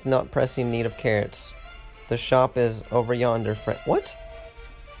seeth not pressing need of carrots. The shop is over yonder, friend. What?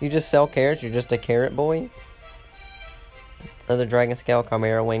 You just sell carrots? You're just a carrot boy? Another dragon scale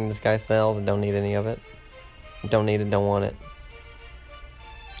chimera wing this guy sells. I don't need any of it. Don't need it, don't want it.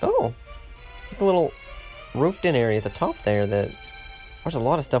 Oh. Like a little roofed in area at the top there that... There's a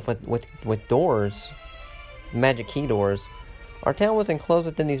lot of stuff with doors. Magic key doors. Our town was enclosed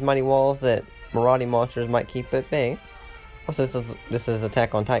within these mighty walls that marauding monsters might keep at bay. Also, this is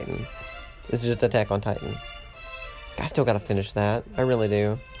Attack on Titan. This is just Attack on Titan. I still gotta finish that. I really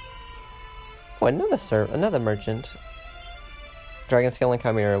do. Oh, another merchant. Dragon Scale and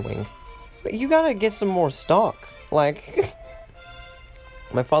Chimera Wing. But you gotta get some more stock. Like,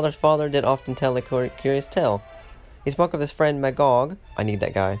 my father's father did often tell a curious tale. He spoke of his friend Magog. I need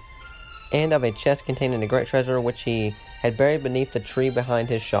that guy. And of a chest containing a great treasure which he had buried beneath the tree behind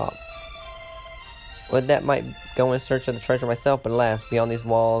his shop. Would that might go in search of the treasure myself, but alas, beyond these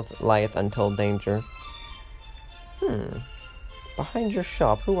walls lieth untold danger. Behind your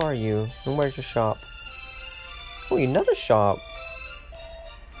shop, who are you? And where's your shop? Oh, another shop.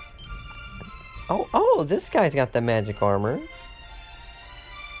 Oh, this guy's got the magic armor.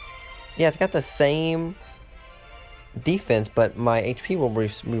 Yeah, it's got the same defense, but my HP will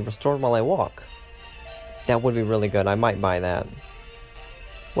be restored while I walk. That would be really good. I might buy that.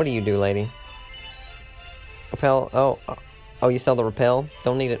 What do you do, lady? Repel. Oh, you sell the repel?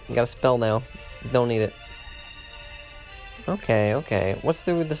 Don't need it. You got a spell now. Don't need it. Okay. What's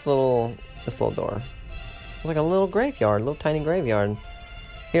through this little door? It's like a little graveyard, a little tiny graveyard.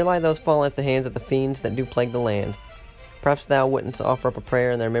 Here lie those fallen at the hands of the fiends that do plague the land. Perhaps thou wouldn't offer up a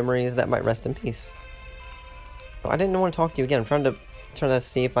prayer in their memories that might rest in peace. Oh, I didn't want to talk to you again. I'm trying to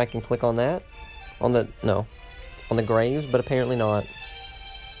see if I can click on that. On the graves, but apparently not.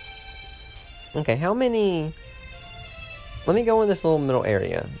 Okay, how many... Let me go in this little middle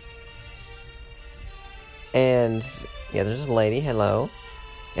area. And, yeah, there's this lady. Hello.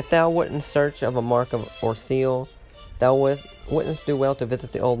 If thou wouldn't in search of a mark or seal, thou wouldn't do well to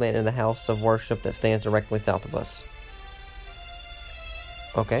visit the old man in the house of worship that stands directly south of us.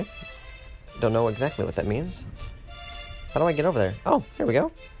 Okay. Don't know exactly what that means. How do I get over there? Oh, here we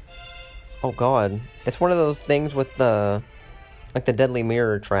go. Oh, God. It's one of those things with the deadly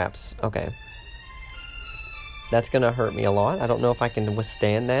mirror traps. Okay. That's gonna hurt me a lot. I don't know if I can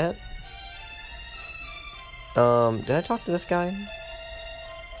withstand that. Did I talk to this guy?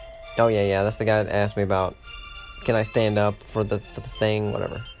 Oh, yeah. That's the guy that asked me about, can I stand up for this thing?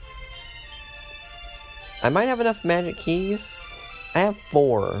 Whatever. I might have enough magic keys. I have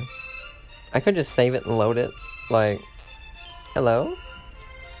 4. I could just save it and load it. Like, hello?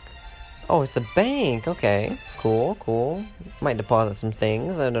 Oh, it's the bank. Okay. Cool. Might deposit some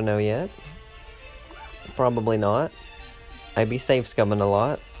things. I don't know yet. Probably not. I'd be safe scumming a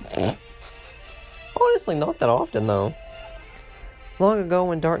lot. Honestly, not that often, though. Long ago,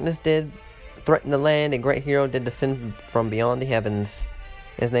 when darkness did threaten the land, a great hero did descend from beyond the heavens.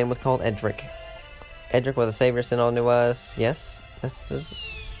 His name was called Edric. Edric was a savior sent on to us. Yes.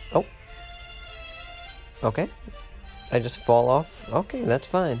 Oh. Okay. I just fall off. Okay, that's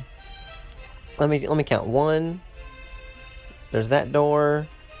fine. Let me count. 1. There's that door.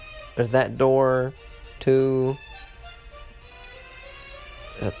 There's that door. 2.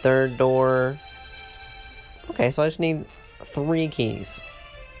 There's a third door. Okay, so I just need 3 keys.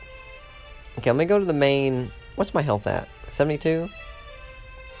 Okay, let me go to the main. What's my health at? 72.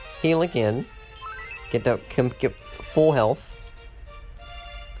 Heal again. Get full health.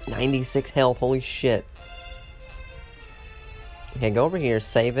 96 health. Holy shit. Okay, go over here.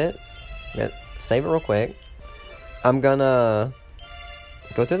 Save it. Save it real quick. I'm gonna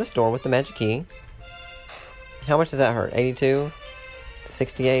go through this door with the magic key. How much does that hurt? 82?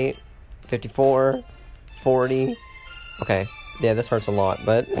 68? 54? 40? Okay. Yeah, this hurts a lot,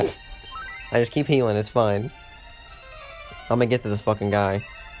 but I just keep healing. It's fine. I'm gonna get to this fucking guy.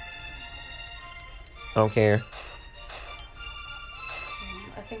 I don't care.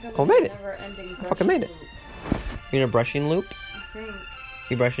 I think I'm I made it. I fucking made it. You're in a brushing loop? I think.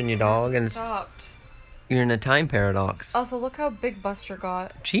 You brushing your dog and Stopped. you're in a time paradox. Also, look how big Buster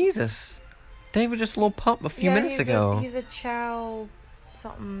got. Jesus. Dave was just a little pup a few minutes ago. He's a chow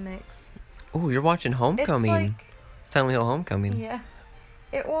something mix. Ooh, you're watching Homecoming. It's like, Silent Hill Homecoming. yeah.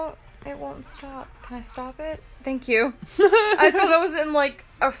 It won't stop. Can I stop it? Thank you. I thought I was in like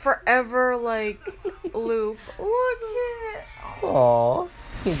a forever loop. Look at Aww.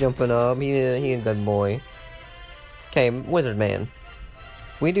 He's jumping up. He a good boy. Okay, Wizard Man.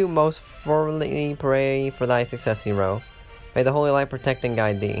 We do most fervently pray for thy success, hero. May the holy light protect and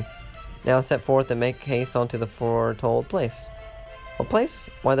guide thee. Now set forth and make haste unto the foretold place. What place?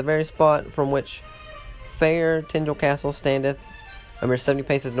 Why, the very spot from which fair Tyndall Castle standeth, a mere 70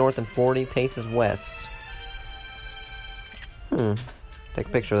 paces north and 40 paces west. Take a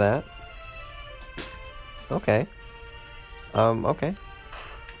picture of that. Okay. Okay.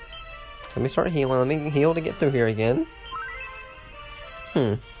 Let me start healing. Let me heal to get through here again.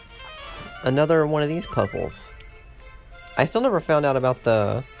 Another one of these puzzles. I still never found out about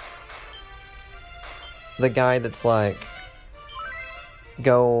the guy that's like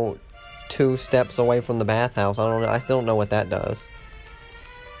go 2 steps away from the bathhouse. I don't know. I still don't know what that does.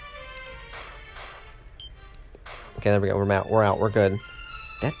 Okay, there we go. We're out. We're good.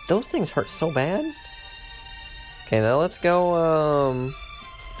 Those things hurt so bad. Okay, now let's go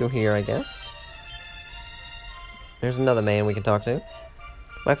through here, I guess. There's another man we can talk to.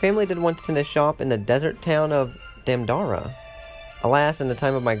 My family did once send a shop in the desert town of Damdara. Alas, in the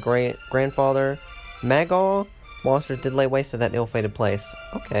time of my grandfather, Magal, monsters did lay waste to that ill-fated place.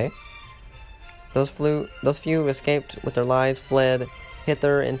 Okay. Those few who escaped with their lives fled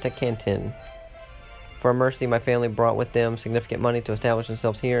hither into Canton. For mercy, my family brought with them significant money to establish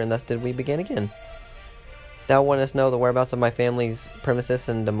themselves here, and thus did we begin again. Thou wantest know the whereabouts of my family's premises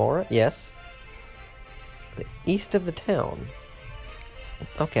in Damora? Yes. The east of the town.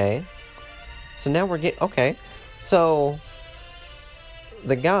 Okay. So now we're getting... Okay. So...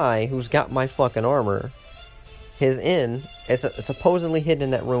 the guy who's got my fucking armor... his inn... It's supposedly hidden in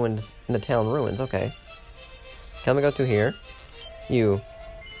that ruins... in the town ruins. Okay. Can we go through here? You.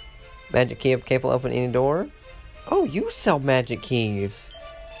 Magic key capable of opening any door? Oh, you sell magic keys.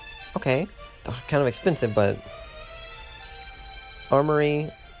 Okay. Oh, kind of expensive, but...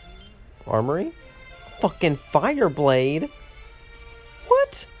 Armory... Armory? Fucking Fireblade?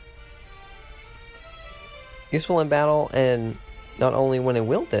 What? Useful in battle and not only when it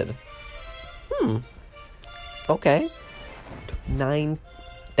wilted. Okay.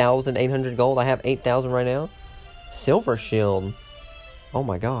 9,800 gold. I have 8,000 right now. Silver shield. Oh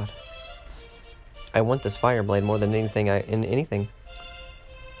my god. I want this Fireblade more than anything. Anything.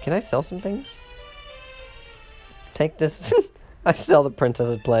 Can I sell some things? Take this. I sell the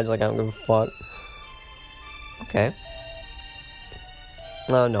princess's pledge like I don't give a fuck. Okay.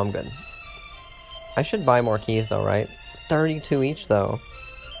 Oh, no, I'm good. I should buy more keys, though, right? 32 each, though.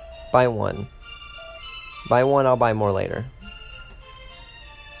 Buy one. Buy one, I'll buy more later.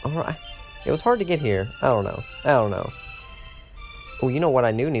 Alright. It was hard to get here. I don't know. Oh, you know what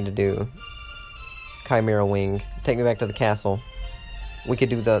I do need to do? Chimera Wing. Take me back to the castle. We could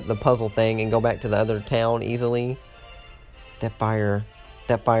do the puzzle thing and go back to the other town easily. That fire,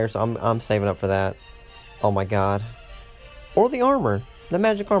 so I'm saving up for that. Oh my god. Or the armor. The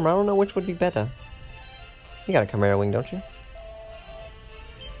magic armor. I don't know which would be better. You got a Chimera Wing, don't you?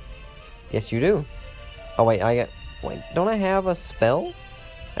 Yes, you do. Oh, wait, wait, don't I have a spell?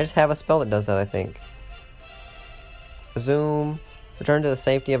 I just have a spell that does that, I think. Zoom. Return to the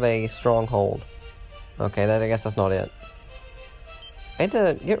safety of a stronghold. Okay, I guess that's not it. I had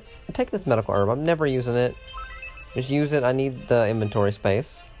to take this medical herb. I'm never using it. Just use it. I need the inventory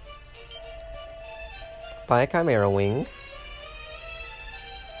space. Buy a Chimera Wing.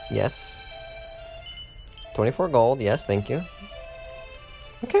 Yes. 24 gold. Yes, thank you.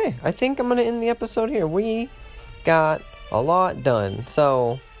 Okay, I think I'm going to end the episode here. We got a lot done.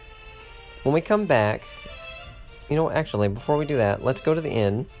 So, when we come back... You know what, actually, before we do that, let's go to the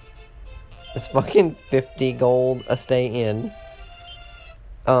inn. This fucking 50 gold a stay inn.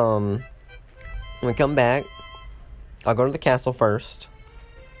 When we come back, I'll go to the castle first.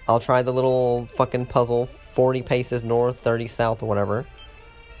 I'll try the little fucking puzzle, 40 paces north, 30 south, or whatever.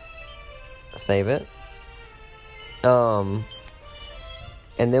 Save it. And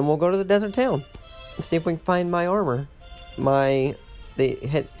then we'll go to the desert town. See if we can find my armor.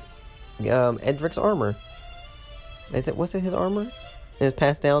 Edric's armor. Was it his armor? And it's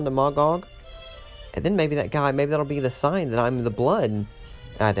passed down to Magog? And then maybe that'll be the sign that I'm the blood.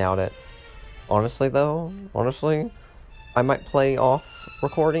 I doubt it. Honestly, I might play off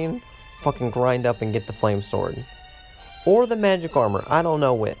recording, fucking grind up and get the flame sword. Or the magic armor. I don't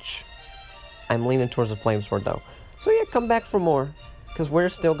know which. I'm leaning towards the flame sword, though. So yeah, come back for more. Because we're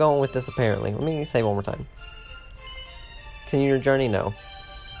still going with this, apparently. Let me say one more time. Continue your journey? No.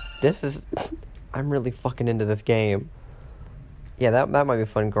 This is... I'm really fucking into this game. Yeah, that might be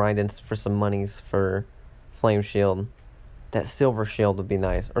fun, grinding for some monies for flame shield. That silver shield would be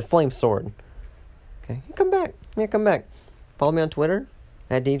nice. Or flame sword. Okay, come back. Yeah, come back. Follow me on Twitter.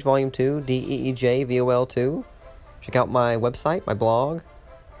 At Deej Volume 2. DEEJVOL2. Check out my website, my blog.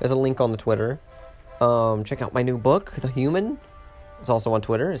 There's a link on the Twitter. Check out my new book, The Human. It's also on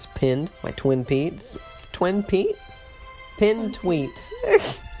Twitter. It's pinned. My Twin Pete. Twin Pete? Pinned tweet.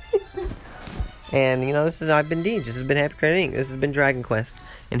 And, I've been Deej. This has been Happy Creating. This has been Dragon Quest.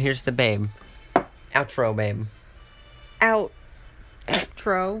 And here's the babe. Outro, babe.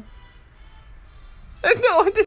 Outro. No,